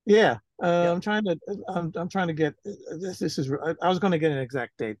 Yeah. I'm trying to get this is I was going to get an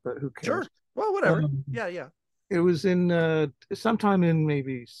exact date, but who cares? Sure. Well, whatever. Yeah. It was in sometime in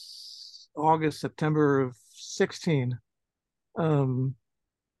maybe August, September of '16.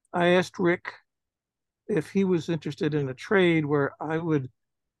 I asked Rick if he was interested in a trade where I would.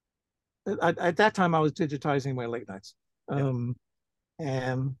 At that time, I was digitizing my late nights, and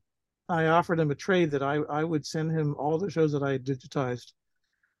I offered him a trade that I would send him all the shows that I had digitized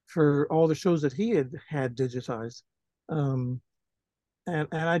for all the shows that he had digitized. Um, and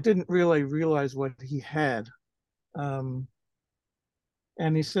I didn't really realize what he had. Um,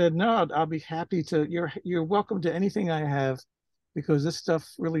 and he said, "No, I'll be happy to. You're welcome to anything I have, because this stuff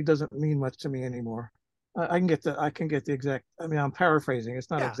really doesn't mean much to me anymore." I can get the exact. I mean, I'm paraphrasing. It's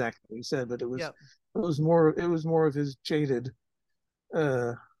not Yeah. exactly what he said, but Yeah. it was more of his jaded.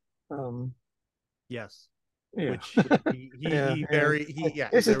 Uh, um, Yes. yeah, Which yeah, he and very he yeah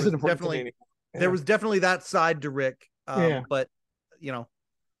this there was isn't important to me definitely anymore. there Yeah, was definitely that side to Rick. yeah, But you know.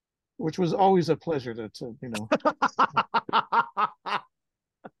 which was always a pleasure to you know.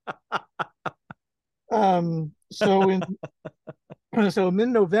 So in so mid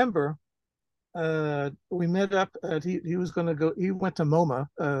November, we met up. He was going to go. He went to MoMA,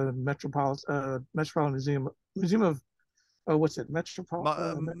 Metropolitan Museum of what's it?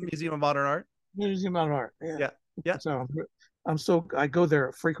 Museum of Modern Art. Museum of Art. Yeah. Yeah. Yeah. So I go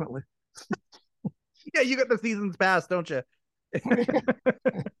there frequently. Yeah, you got the seasons pass, don't you?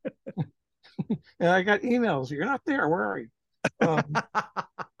 And I got emails. You're not there. Where are you? Um,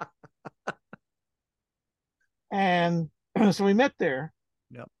 and so we met there,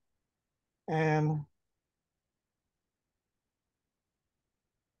 Yep. and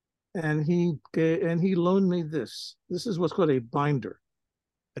he loaned me this. This is what's called a binder,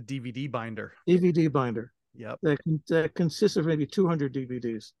 A DVD binder. DVD binder Yep. that consists of maybe 200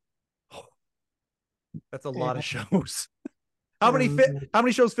 DVDs. That's a lot of And, shows. How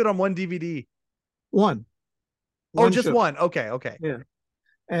many shows fit on one DVD? One. Oh, just show. one. Okay, okay. Yeah.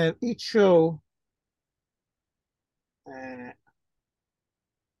 And each show, uh,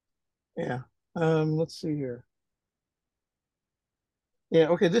 yeah. Let's see here. Yeah,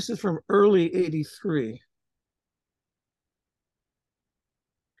 okay, this is from early 83.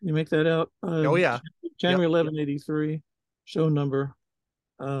 Can you make that out? Oh yeah. January Yep. 11, 83, show number.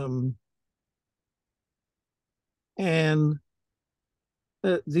 And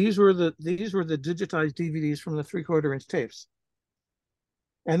these were the digitized DVDs from the 3/4 inch tapes.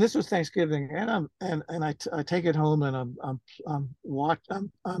 And this was Thanksgiving, and I take it home, and I'm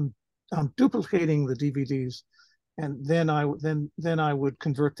duplicating the DVDs, and then I would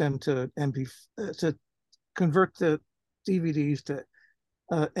convert them to MP to convert the DVDs to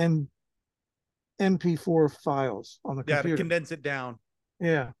MP4 files on the Yeah, to computer. condense it down.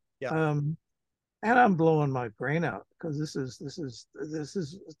 Yeah. Yeah. And I'm blowing my brain out, because this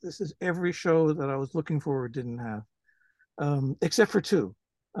is every show that I was looking for or didn't have, except for two.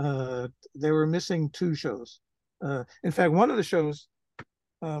 They were missing two shows. In fact, one of the shows,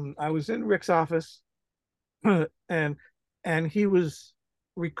 I was in Rick's office, and he was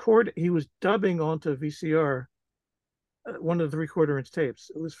he was dubbing onto VCR one of the 3/4 inch tapes.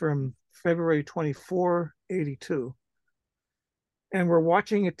 It was from February 24, 82. And we're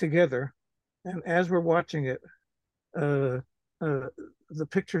watching it together. And as we're watching it, uh, the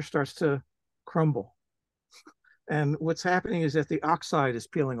picture starts to crumble. And what's happening is that the oxide is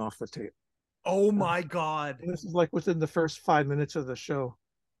peeling off the tape. Oh my God. This is like within the first 5 minutes of the show.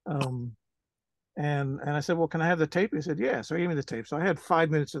 And I said, "Well, can I have the tape?" He said, "Yeah." So he gave me the tape. So I had 5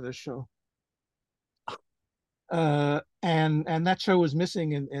 minutes of this show. And that show was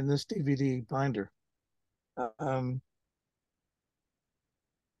missing in this DVD binder.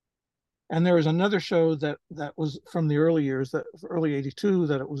 And there was another show that was from the early years, that early 82,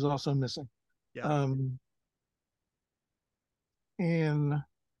 that it was also missing. Yeah. In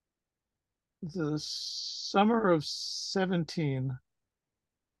the summer of 17,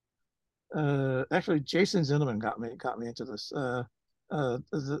 actually Jason Zinnemann got me into this.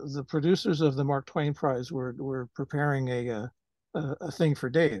 The producers of the Mark Twain Prize were preparing a thing for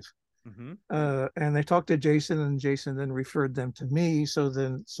Dave. Mm-hmm. And they talked to Jason, and Jason then referred them to me. So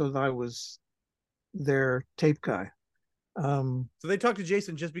that I was their tape guy. So they talked to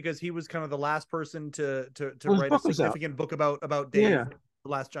Jason just because he was kind of the last person to Well, write a significant book about Dave, Yeah. The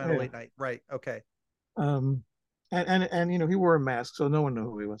Last China Late Night. Right. Okay. And he wore a mask, so no one knew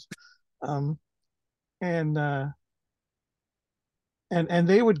who he was. And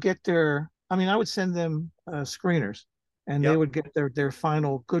they would get I would send them screeners, and they would get their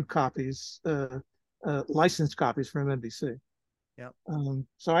final good copies, licensed copies from NBC. Yeah.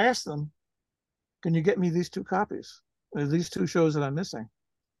 So I asked them, "Can you get me these two copies? These two shows that I'm missing?"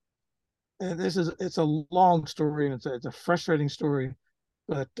 And it's a long story, and it's a frustrating story,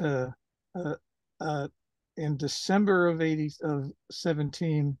 but in December of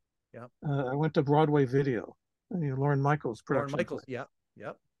 17, I went to Broadway Video, Lauren Michaels production. Lauren Michaels, yeah.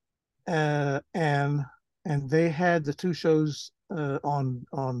 And they had the two shows uh,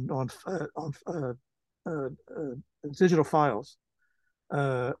 digital files,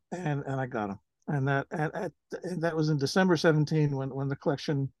 and I got them. And that was in December 17 when the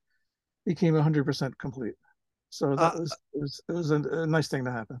collection became 100% complete. So Uh, it was a nice thing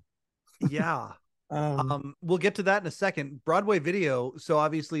to happen. yeah. Um, We'll get to that in a second. Broadway Video. So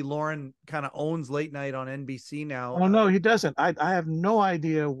obviously Lauren kind of owns late night on NBC now. oh no, he doesn't. I have no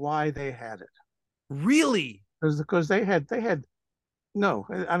idea why they had it. Really? Because they had no.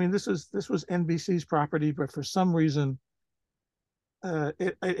 I mean this was NBC's property, but for some reason,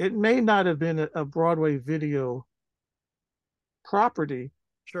 it may not have been a Broadway Video property,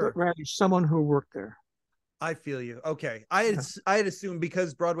 but Sure. rather someone who worked there. I feel you. Okay. Yeah. I had assumed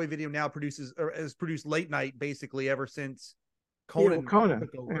because Broadway Video now produces or has produced late night basically ever since Yeah, Conan Conan.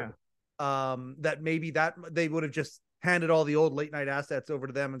 took over. Yeah. That maybe that they would have just handed all the old late night assets over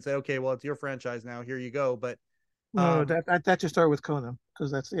to them and say, okay, well, it's your franchise now. Here you go. But No, that just started with Conan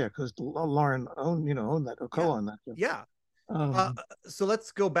because because Lauren owned that or yeah, co-owned that. yeah. Um, So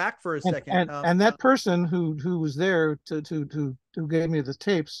let's go back for a second. and that person who was there to gave me the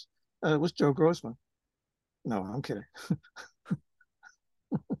tapes was Joe Grossman. No, I'm kidding.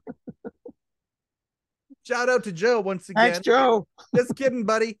 Shout out to Joe once Thanks, again. Joe. Just kidding,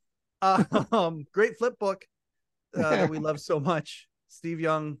 buddy. Great flip book that we love so much. Steve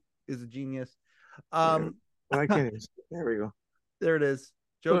Young is a genius. Well, I can't even. There we go. There it is.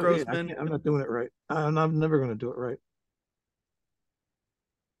 Joe Well, yeah, Grossman. I'm not doing it right. I'm never going to do it right.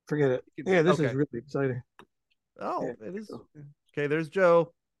 Forget it. Yeah, this is really exciting. Oh, Yeah. it is. Okay, there's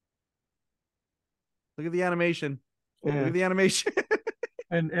Joe. Look at the animation. Yeah. Look at the animation.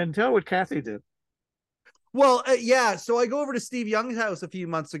 and tell what Kathy did. Well, yeah. So I go over to Steve Young's house a few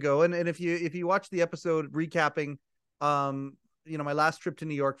months ago, and if you watch the episode recapping, my last trip to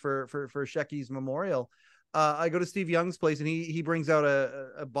New York for Shecky's memorial, I go to Steve Young's place, and he brings out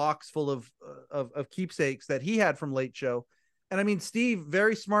a box full of keepsakes that he had from Late Show. And I mean, Steve,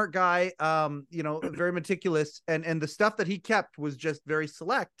 very smart guy, very meticulous, and the stuff that he kept was just very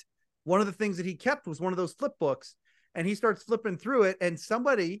select. One of the things that he kept was one of those flip books, and he starts flipping through it, and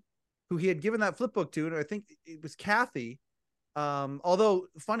somebody who he had given that flip book to, and I think it was Kathy. Although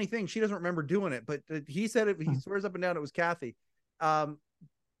funny thing, she doesn't remember doing it, but he said it. He swears up and down it was Kathy.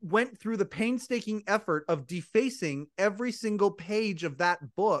 Went through the painstaking effort of defacing every single page of that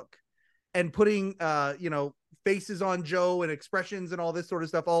book and putting, faces on Joe and expressions and all this sort of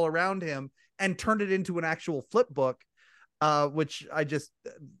stuff all around him, and turned it into an actual flip book, which I just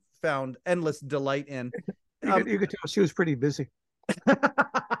found endless delight in. You could tell she was pretty busy.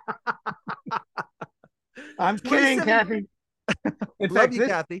 I'm kidding, Kathy. In fact,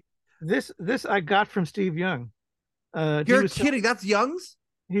 Kathy. This I got from Steve Young. You're kidding? That's Young's?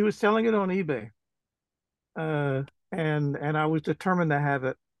 He was selling it on eBay. And I was determined to have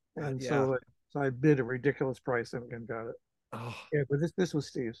it. And so I bid a ridiculous price and got it. Oh. Yeah, but this was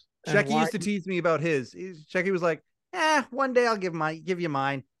Steve's. Shecky used to tease me about his. Shecky was like, one day I'll give you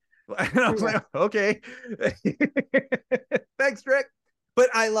mine. And I was like, okay. Thanks, Rick. But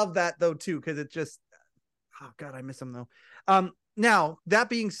I love that though too, because it just, oh God, I miss him though. Now that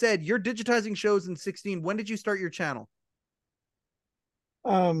being said, you're digitizing shows in 2016. When did you start your channel?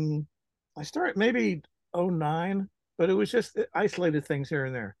 I started maybe 2009, but it was just isolated things here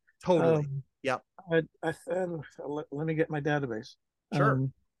and there. Totally. Yep. Let me get my database. Sure.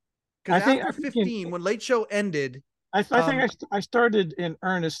 Because after 15, when Late Show ended, I think I started in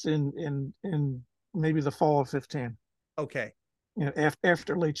earnest in maybe the fall of 15. Okay.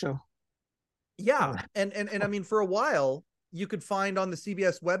 After Late Show. Yeah, and I mean, for a while, you could find on the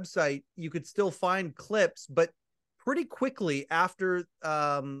CBS website, you could still find clips, but pretty quickly after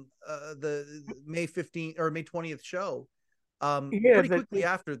the May 15th or May 20th show, pretty quickly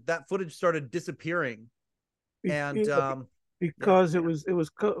after that footage started disappearing, and because it was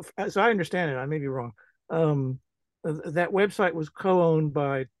as I understand it, I may be wrong. That website was co-owned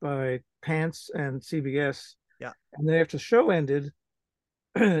by Pants and CBS. Yeah, and then after the show ended,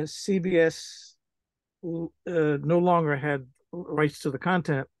 CBS no longer had rights to the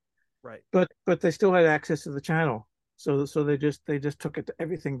content, right? But they still had access to the channel, so they just took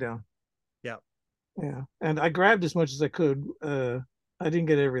everything down. Yeah, and I grabbed as much as I could. I didn't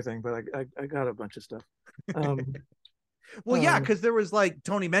get everything, but I got a bunch of stuff. Well, yeah, because there was like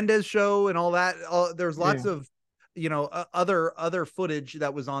Tony Mendez show and all that. There's lots of other footage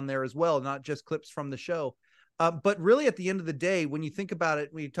that was on there as well, not just clips from the show. But really, at the end of the day, when you think about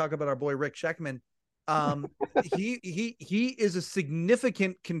it, when you talk about our boy Rick Sheckman, he is a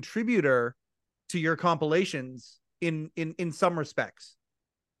significant contributor to your compilations in some respects.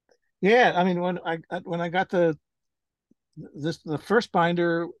 Yeah, I mean when I got the the first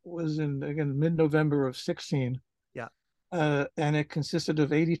binder was in, again, mid-November of 16. Yeah. And it consisted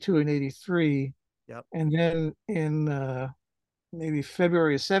of 82 and 83. Yep. And then in maybe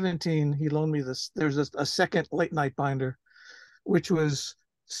February of 17, he loaned me this. There's a second late night binder, which was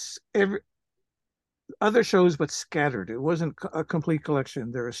every other shows but scattered. It wasn't a complete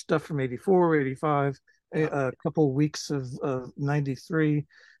collection. There was stuff from 84, 85, Yep. a couple weeks of 93,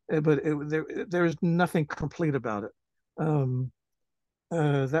 but there was nothing complete about it.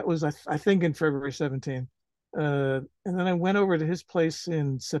 That was, I think, in February 17. And then I went over to his place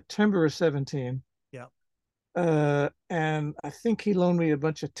in September of 17. Yeah. And I think he loaned me a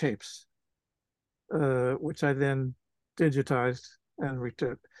bunch of tapes, which I then digitized and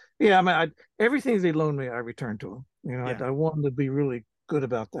returned. Yeah, I mean, everything they loaned me, I returned to him. You know, Yeah. I wanted to be really good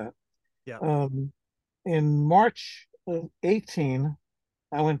about that. Yeah. In March of 18,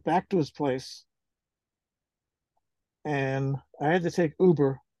 I went back to his place, and I had to take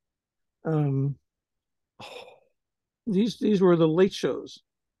Uber. Um, these were the late shows,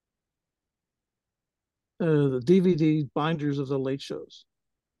 the DVD binders of the late shows,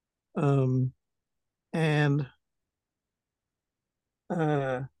 and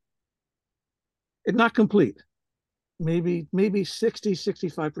it not complete. Maybe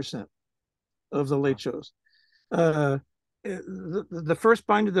 60-65% of the late shows. The first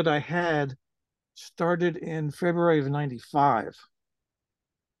binder that I had started in February of 95.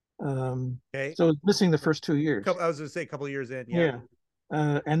 Okay. So it's missing the first 2 years. I was going to say a couple of years in. Yeah.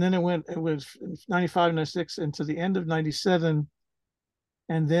 And then it was 95, 96 into the end of 97.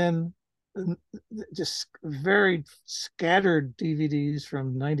 And then just very scattered DVDs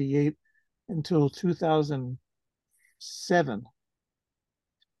from 98 until 2007.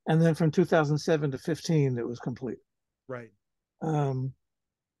 And then from 2007 to 15, it was complete. Right. And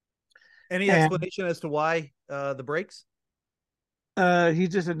Any explanation as to why the breaks? he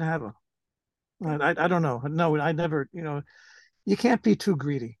just didn't have them. I don't know. No, I never, you can't be too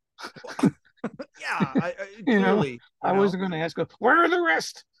greedy. Yeah, You know, clearly. I wasn't going to ask, where are the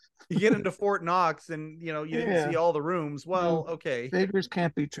rest? You get into Fort Knox and, you didn't see all the rooms. Well, okay. Beggars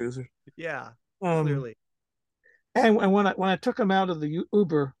can't be choosers. Yeah, Um, clearly. and when I took him out of the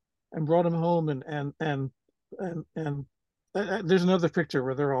Uber and brought him home and there's another picture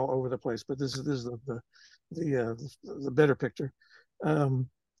where they're all over the place, but this is the better picture.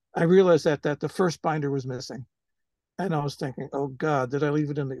 I realized that the first binder was missing, and I was thinking, oh God, did I leave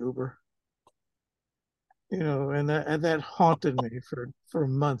it in the Uber? And that haunted me for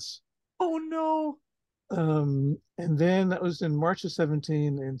months. Oh no. And then that was in March of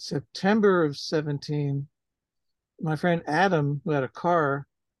 17. In September of 17, my friend Adam, who had a car,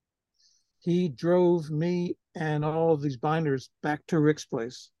 he drove me and all of these binders back to Rick's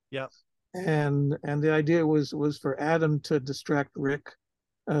place. Yeah. And the idea was for Adam to distract Rick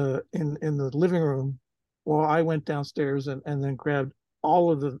in the living room while I went downstairs and then grabbed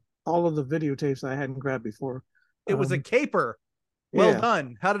all of the videotapes I hadn't grabbed before. It was a caper. Well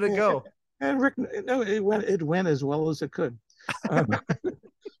done. How did it go? And Rick, no, it went as well as it could.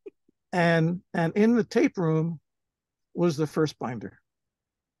 And in the tape room was the first binder.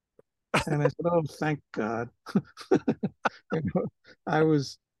 And I said, oh, thank God. I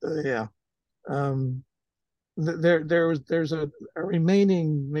was, yeah. There's a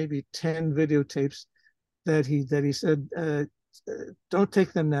remaining maybe 10 videotapes that he said, don't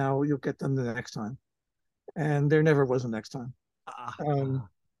take them now, you'll get them the next time. And there never was a next time.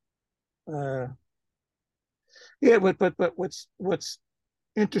 Yeah, but what's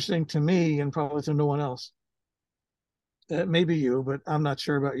interesting to me, and probably to no one else, maybe you, but I'm not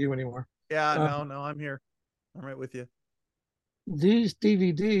sure about you anymore. Yeah, no, I'm here. I'm right with you. These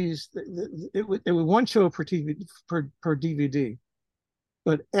DVDs, it was one show per DVD,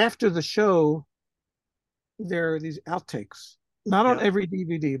 but after the show, there are these outtakes. Not on every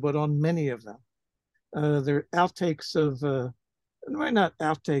DVD, but on many of them. There are outtakes of, not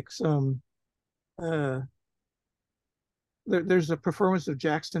outtakes. There's a performance of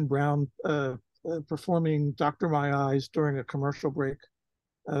Jackson Browne performing "Doctor My Eyes" during a commercial break.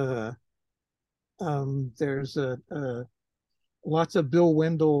 There's lots of Bill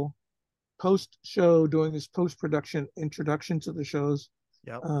Wendell post-show doing his post-production introduction to the shows.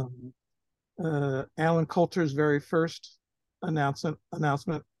 Yep. Alan Coulter's very first announcement,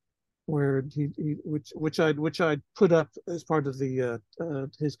 where which I'd put up as part of the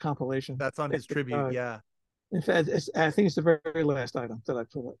his compilation. That's on his tribute. Yeah. In fact, I think it's the very last item that I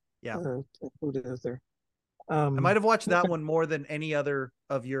put up. Yeah. Put it there. I might have watched that one more than any other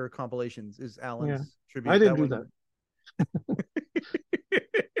of your compilations. Is Alan's tribute? I didn't do that.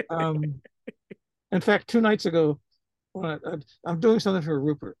 In fact, 2 nights ago, I'm doing something for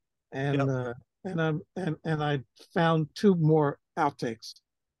Rupert, Yep. and I found two more outtakes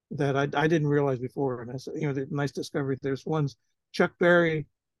that I didn't realize before, and I said, the nice discovery. There's one's Chuck Berry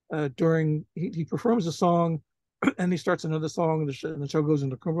during he performs a song, and he starts another song, and the show goes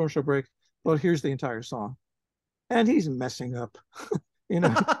into commercial break. Well, here's the entire song, and he's messing up. you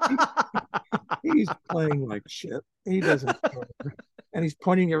know, he's playing like shit. He doesn't care. And he's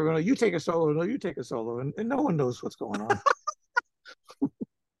pointing everyone, you take a solo, no, you take a solo, and no one knows what's going on.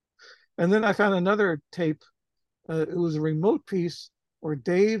 And then I found another tape. It was a remote piece where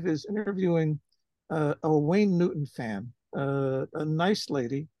Dave is interviewing a Wayne Newton fan, a nice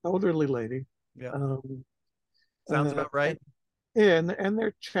lady, elderly lady. Yeah. Um, Sounds about right. yeah, and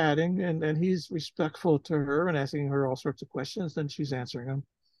they're chatting, and he's respectful to her and asking her all sorts of questions, and she's answering them.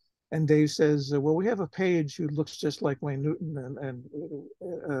 And Dave says, "Well, we have a page who looks just like Wayne Newton, and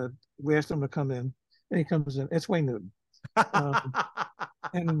we asked him to come in, and he comes in. It's Wayne Newton,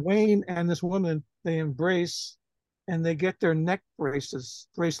 and Wayne and this woman they embrace, and they get their neck bracelets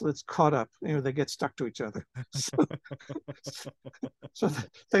caught up. They get stuck to each other, so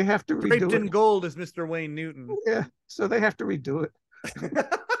they have to redo Draped in it. gold is Mr. Wayne Newton. Yeah, so they have to redo it.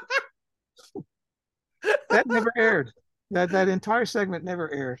 That never aired. That entire segment never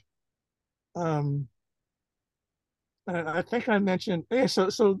aired. And I think I mentioned, yeah.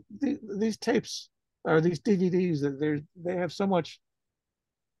 So these tapes or these DVDs that they have so much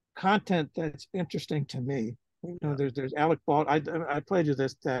content that's interesting to me. Yeah. There's Alec Baldwin. I played you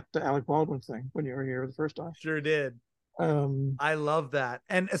that Alec Baldwin thing when you were here the first time. Sure did. I love that,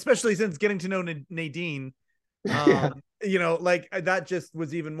 and especially since getting to know Nadine, Yeah. like that just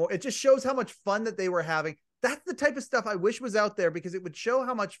was even more. It just shows how much fun that they were having. That's the type of stuff I wish was out there, because it would show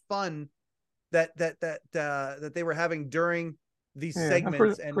how much fun that they were having during these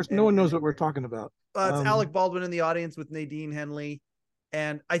segments. Of course, no one knows what we're talking about. It's Alec Baldwin in the audience with Nadine Henley,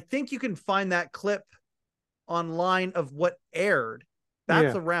 and I think you can find that clip online of what aired.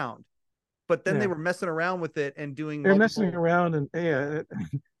 That's around, but then they were messing around with it and doing. They're messing around, and and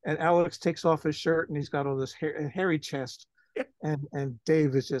Alex takes off his shirt, and he's got all this hairy chest, and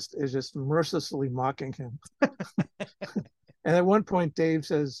Dave is just mercilessly mocking him. And at one point, Dave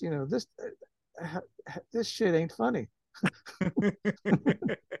says, this shit ain't funny.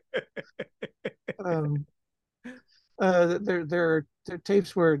 There are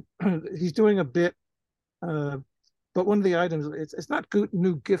tapes where he's doing a bit, but one of the items, it's not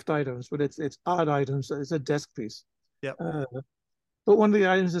new gift items, but it's odd items. It's a desk piece. Yep. But one of the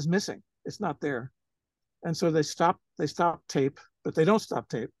items is missing. It's not there, and so they stop tape, but they don't stop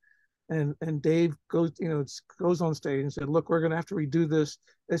tape. And Dave goes on stage and said, "Look, we're going to have to redo this.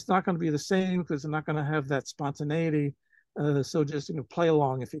 It's not going to be the same because they're not going to have that spontaneity. So just play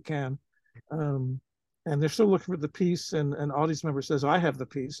along if you can." And they're still looking for the piece, and an audience member says, "I have the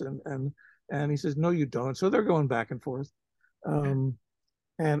piece," and he says, "No, you don't." So they're going back and forth, and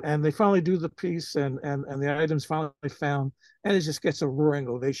they finally do the piece, and the items finally found, and it just gets a roaring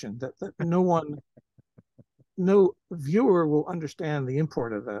ovation that no viewer will understand the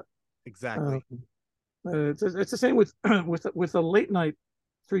import of that. Exactly. It's the same with with a late night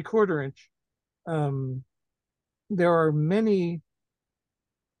 3/4 inch. There are many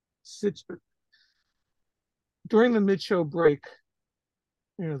during the mid-show break,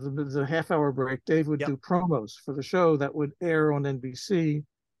 the half-hour break. Dave would do promos for the show that would air on NBC,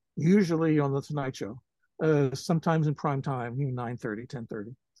 usually on the Tonight Show, sometimes in prime time, 9:30,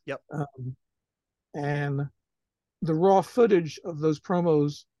 10:30. Yep. And the raw footage of those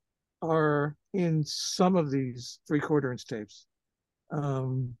promos are in some of these 3/4 inch tapes.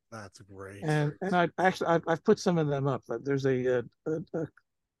 That's great. And I've put some of them up. There's a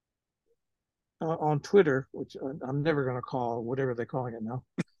on Twitter, which I'm never going to call whatever they're calling it now.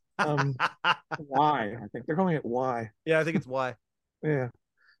 Y, I think they're calling it Y. Yeah, I think it's Y. Yeah.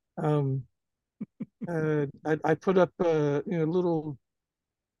 I put up little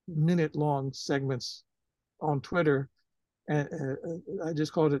minute-long segments on Twitter, and I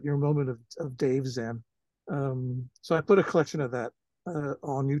just called it your moment of Dave Zen. So I put a collection of that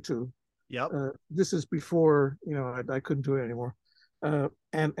on YouTube. Yep. This is before I couldn't do it anymore.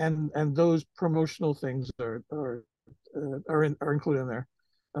 And those promotional things are included in there.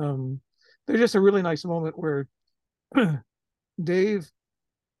 There's just a really nice moment where Dave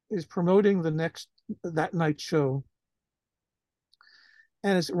is promoting that night show,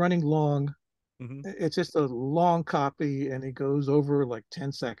 and it's running long. Mm-hmm. It's just a long copy, and he goes over like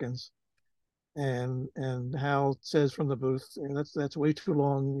 10 seconds. And Hal says from the booth, that's way too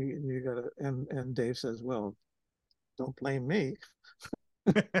long. You gotta. And Dave says, "Well, don't blame me."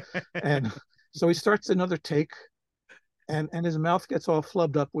 And so he starts another take, and his mouth gets all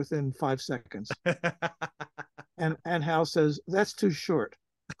flubbed up within 5 seconds. And Hal says, "That's too short."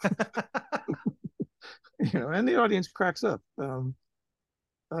 And the audience cracks up.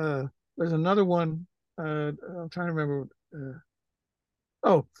 Uh, there's another one. I'm trying to remember.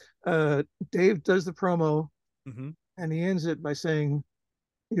 Oh, Dave does the promo, Mhm. and he ends it by saying,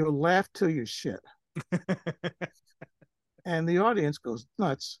 "You'll laugh till you shit," and the audience goes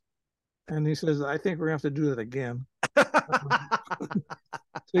nuts. And he says, "I think we're gonna have to do that again." So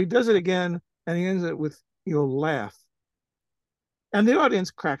he does it again, and he ends it with, "You'll laugh," and the audience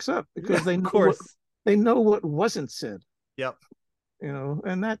cracks up because Of course. they know what wasn't said. Yep.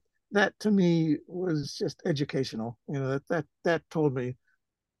 And that to me was just educational. That told me,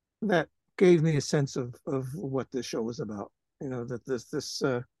 that gave me a sense of what this show was about. That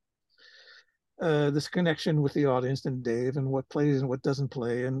this connection with the audience and Dave, and what plays and what doesn't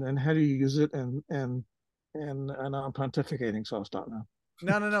play, and how do you use it, and I'm pontificating, so I'll stop now.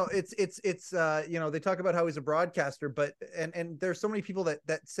 No. It's they talk about how he's a broadcaster, but and there's so many people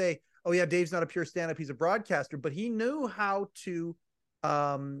that say, oh yeah, Dave's not a pure stand-up, he's a broadcaster, but he knew how to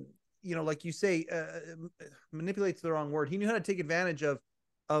like you say, manipulate's the wrong word. He knew how to take advantage of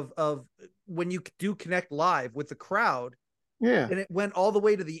when you do connect live with the crowd. Yeah. And it went all the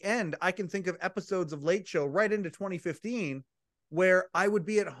way to the end. I can think of episodes of Late Show right into 2015 where I would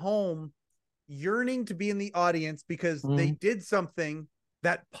be at home yearning to be in the audience because they did something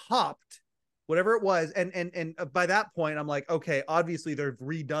that popped, whatever it was. And by that point, I'm like, okay, obviously they've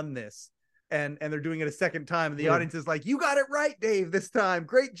redone this and they're doing it a second time. And the audience is like, you got it right, Dave, this time.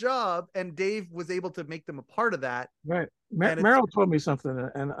 Great job. And Dave was able to make them a part of that. Right. Meryl told me something,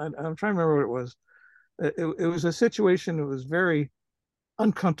 and I'm trying to remember what it was. It was a situation that was very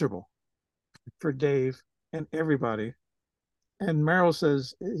uncomfortable for Dave and everybody. And Meryl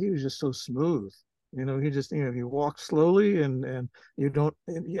says he was just so smooth. He just, he walks slowly, and you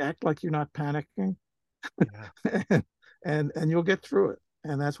act like you're not panicking. Yeah. and you'll get through it.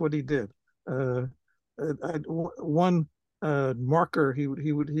 And that's what he did. One marker, he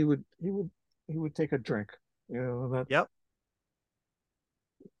would take a drink. Yep.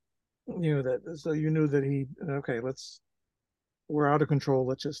 That, so you knew that okay, we're out of control.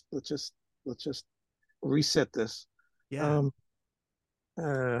 Let's just reset this. Yeah.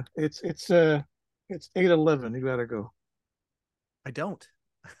 It's 8:11. You gotta go. I don't.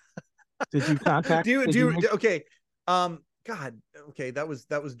 Did you contact? Okay. God. Okay. That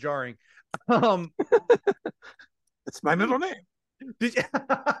was jarring. It's my middle name. Did you?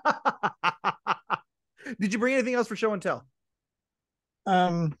 Did you bring anything else for show and tell?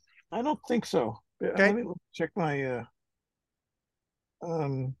 I don't think so. Okay. Let me check my.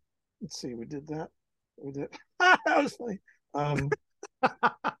 Let's see. We did that. We did. That was funny.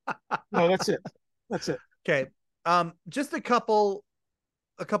 No, that's it. Okay. Just a couple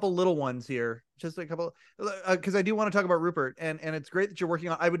little ones here. Just a couple, because I do want to talk about Rupert, and it's great that you're working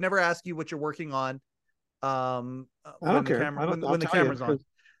on. I would never ask you what you're working on. I don't care. When the camera's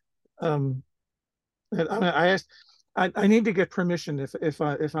on. I asked. I need to get permission if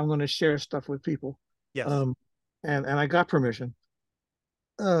I'm going to share stuff with people. Yes. And I got permission.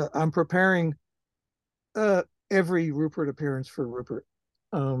 I'm preparing every Rupert appearance for Rupert.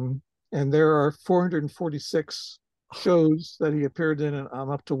 And there are 446 shows that he appeared in, and I'm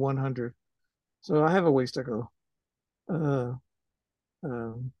up to 100. So I have a ways to go. Are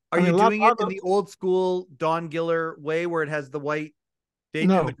you doing it in the old school Don Giller way, where it has the white date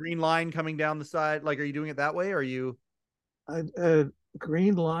and the green line coming down the side? Like, are you doing it that way? Or are you?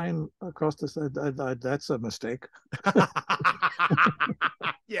 Green line across the side. That's a mistake.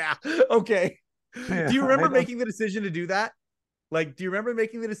 Yeah. Okay. Yeah, do you remember making the decision to do that? Like, do you remember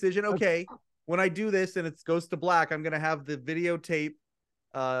making the decision? Okay, when I do this and it goes to black, I'm going to have the videotape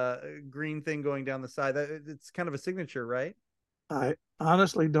green thing going down the side. It's kind of a signature, right? I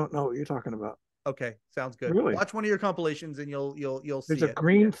honestly don't know what you're talking about. Okay, sounds good. Really? Watch one of your compilations and you'll see. There's a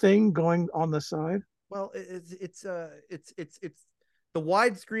green thing going on the side. Well, it's the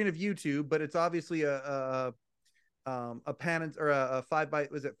widescreen of YouTube, but it's obviously a pan or a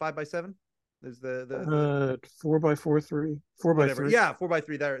 5x7. There's the 4x4 4x3. Yeah,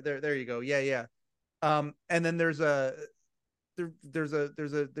 4x3. There you go. Yeah. And then there's a.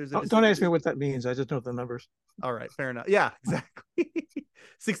 Don't ask me what that means. I just know the numbers. All right, fair enough. Yeah, exactly.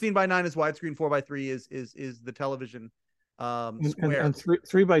 16:9 is widescreen. 4x3 is the television. Square. And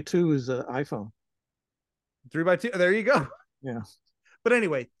 3x2 is an iPhone. 3x2. There you go. Yeah. But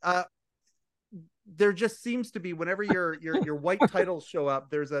anyway, there just seems to be, whenever your white titles show up,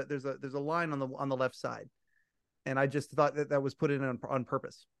 there's a line on the left side, and I just thought that was put in on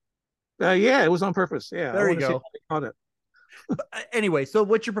purpose. Yeah, it was on purpose. Yeah, there you go. Caught it. Anyway, so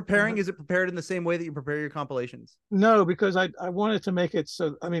what you're preparing, is it prepared in the same way that you prepare your compilations? No, because I wanted to make it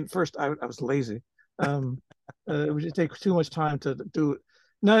so. I mean, first I was lazy. Um, it would just take too much time to do it.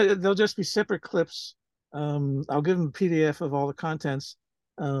 No, they'll just be separate clips. I'll give him a PDF of all the contents,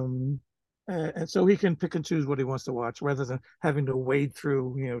 um, and so he can pick and choose what he wants to watch, rather than having to wade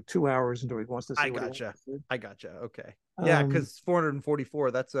through 2 hours until he wants to see I what he wants gotcha. to see. I gotcha. Okay. Yeah, because 444.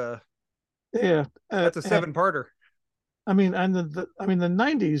 Yeah, That's a and 7-parter. I mean, and the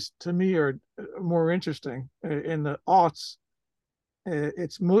 '90s to me are more interesting. In the aughts,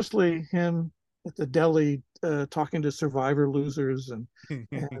 it's mostly him at the deli talking to survivor losers and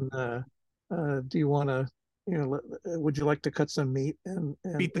do you want to would you like to cut some meat and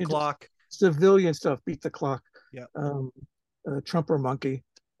Beat the just clock. civilian stuff, beat the clock. Yeah. Trump or monkey.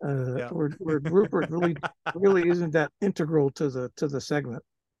 Yeah. Where Rupert really isn't that integral to the segment.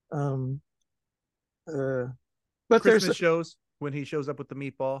 um uh but Christmas shows when he shows up with the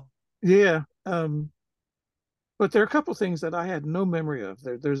meatball. yeah but there are a couple things that I had no memory of.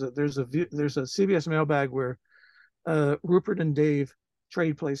 There's a CBS mailbag where Rupert and Dave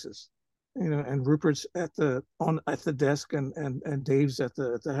trade places, and Rupert's at the desk, and Dave's at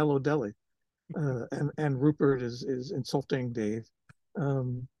the Hello Deli, and Rupert is insulting Dave.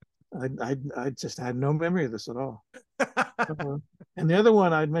 I just had no memory of this at all. And the other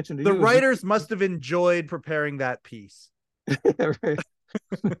one I'd mentioned to The you is writers must have enjoyed preparing that piece. right.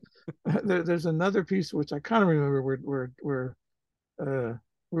 There's another piece which I kind of remember where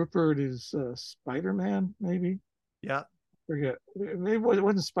Rupert is Spider-Man, maybe. Yeah. Forget. Maybe it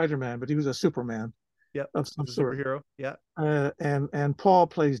wasn't Spider-Man, but he was a Superman Yep. of some He's a sort. superhero. Yeah. And Paul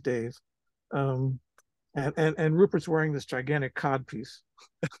plays Dave, um, and Rupert's wearing this gigantic cod piece,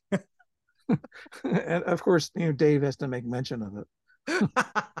 and of course, Dave has to make mention of it.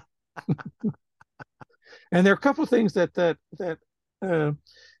 And there are a couple of things that uh,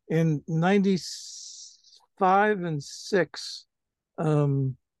 in '95 and '6,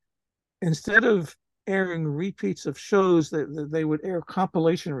 um, instead of airing repeats of shows, that they would air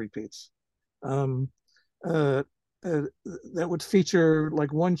compilation repeats. Um, uh, that would feature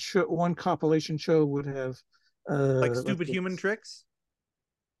like one compilation show would have Like like stupid human tricks.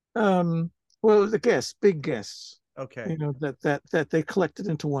 um well, the guests, big guests, Okay. that they collected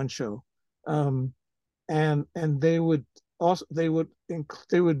into one show. And they would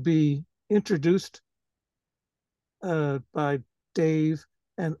be introduced by Dave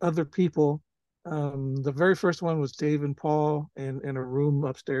and other people. The very first one was Dave and Paul in a room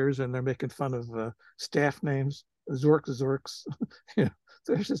upstairs, and they're making fun of staff names, Zorks. you know,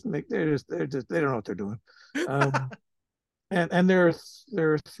 they don't know what they're doing. And there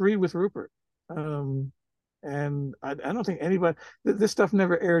are three with Rupert. And I don't think anybody, this stuff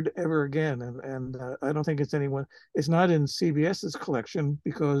never aired ever again, and I don't think it's not in CBS's collection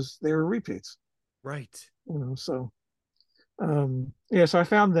because they were repeats. Right. So yeah, so I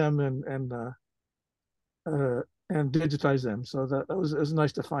found them and digitized them, so it was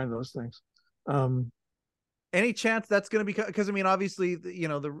nice to find those things. Any chance that's going to be, because I mean, obviously,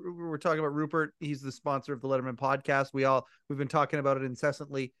 we're talking about Rupert. He's the sponsor of the Letterman podcast. We've been talking about it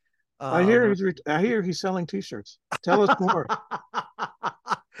incessantly. I hear he's selling T-shirts. Tell us more.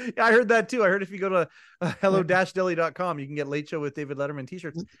 Yeah, I heard that too. I heard if you go to hello-deli.com, you can get Late Show with David Letterman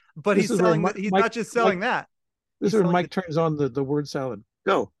T-shirts. But he's selling. He's not just selling that. This is where Mike turns on the word salad.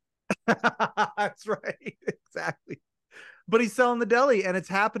 Go. That's right. Exactly. But he's selling the deli, and it's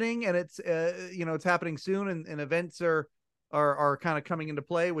happening, and it's it's happening soon, and events are kind of coming into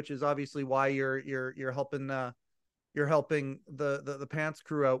play, which is obviously why you're helping the Pants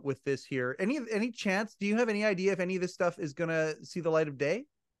crew out with this here. Any chance? Do you have any idea if any of this stuff is gonna see the light of day?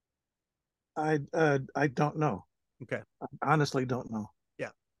 I don't know. Okay. I honestly don't know. Yeah.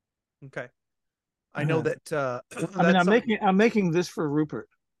 Okay. I know that. I mean, I'm making this for Rupert,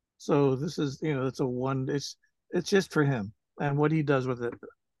 so this is it's it's just for him and what he does with it.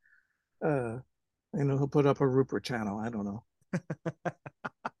 He'll put up a Rupert channel. I don't know,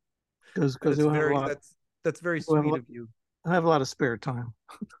 because he'll have a lot. That's very sweet of you. I have a lot of spare time.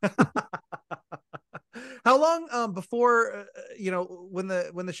 How long before when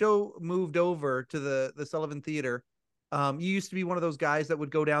the show moved over to the Sullivan Theater, you used to be one of those guys that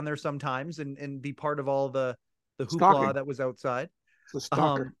would go down there sometimes and be part of all the hoopla Stalking. that was outside. The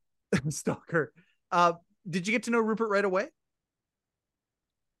stalker. Stalker. Did you get to know Rupert right away?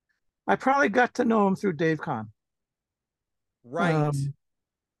 I probably got to know him through Dave Kahn. Right.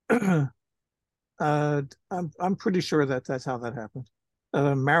 I'm pretty sure that's how that happened.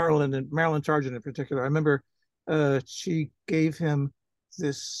 Marilyn Targent in particular. I remember she gave him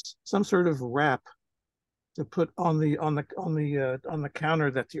some sort of rap to put on the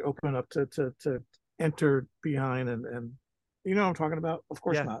counter that you open up to enter behind, and you know what I'm talking about? Of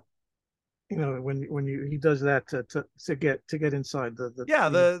course Yeah. not. You know, when he does that to get inside Yeah,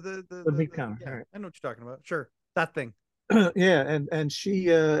 the meat counter. yeah, Right. I know what you're talking about. Sure. That thing. Yeah, and she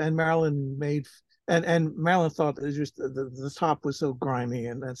and Marilyn made and Marilyn thought it was just the top was so grimy,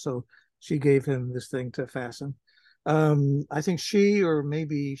 and so she gave him this thing to fasten. I think she, or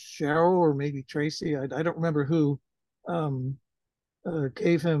maybe Cheryl, or maybe Tracy, I don't remember who, um,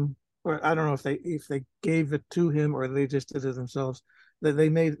 gave him, or I don't know if they gave it to him or they just did it themselves. That they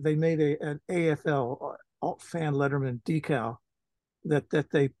made an AFL, alt fan Letterman decal that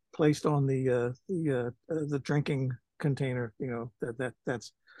they placed on the drinking container. You know,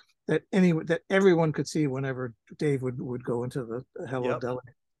 that everyone could see whenever Dave would go into the Hello Yep. Deli.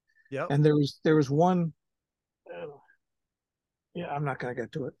 Yep. And there was one. Uh, yeah, I'm not gonna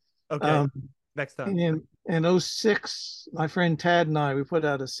get to it. Okay. Um, Next time. in '06, my friend Tad and I, we put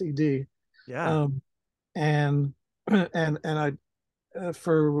out a CD, Yeah. um, and I,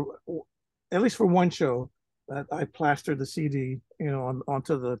 for at least for one show, that I plastered the CD, you know,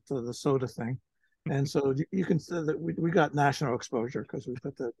 onto the soda thing, and so you can say that we got national exposure because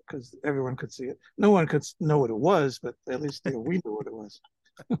because everyone could see it. No one could know what it was, but at least, you know, we knew what it was.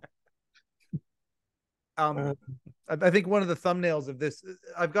 Um, Uh, I think one of the thumbnails of this,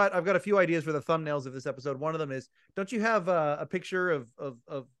 I've got a few ideas for the thumbnails of this episode. One of them is, don't you have a picture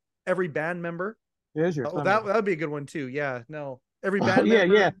of every band member? There's your Oh, thumbnail. that would be a good one too. Yeah, no, every Oh band yeah,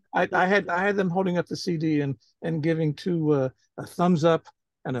 member. yeah. I had them holding up the CD and giving two a thumbs up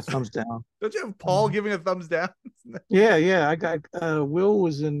and a thumbs down. Don't you have Paul giving a thumbs down? Yeah, yeah. I got Will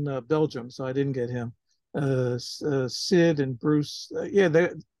was in Belgium, so I didn't get him. Sid and Bruce. Yeah, they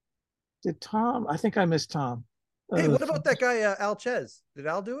did. Tom. I think I missed Tom. Hey, Uh, what about that guy Al Chez? Did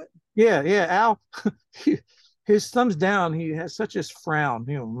Al do it? yeah, yeah. Al, he, his thumbs down. He has such a frown.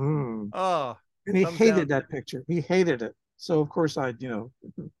 You know, Oh, and he thumbs down. hated that picture. He hated it. So of course I, you know,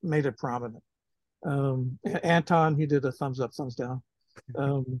 made it prominent. Anton, he did a thumbs up, thumbs down.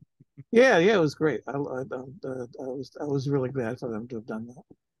 Um, yeah, yeah, it was great. I was really glad for them to have done that.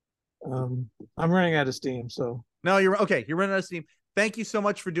 I'm running out of steam, so No, you're okay. You're running out of steam. Thank you so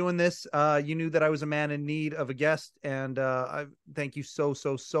much for doing this. You knew that I was a man in need of a guest, and I thank you so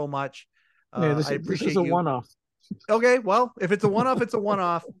much. yeah, I this is appreciate a you. one-off. Okay, well, if it's a one off, it's a one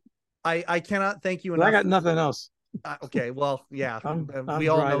off. I cannot thank you But I enough. got nothing else. Okay, well, yeah, I'm we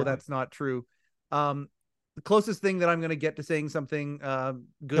all dried know out. that's not true. The closest thing that I'm going to get to saying something Don't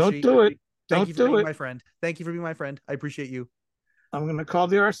gushy. do it. Thank you Don't for do being it. my friend. Thank you for being my friend. I appreciate you. I'm gonna call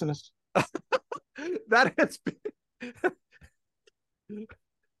the arsonist. That has been.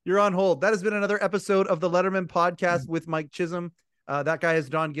 You're on hold. That has been another episode of the Letterman podcast with Mike Chisholm. That guy is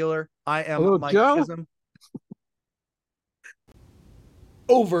Don Giller. I am Hello, Mike Joe. Chisholm.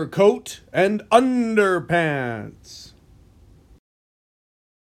 Overcoat and underpants.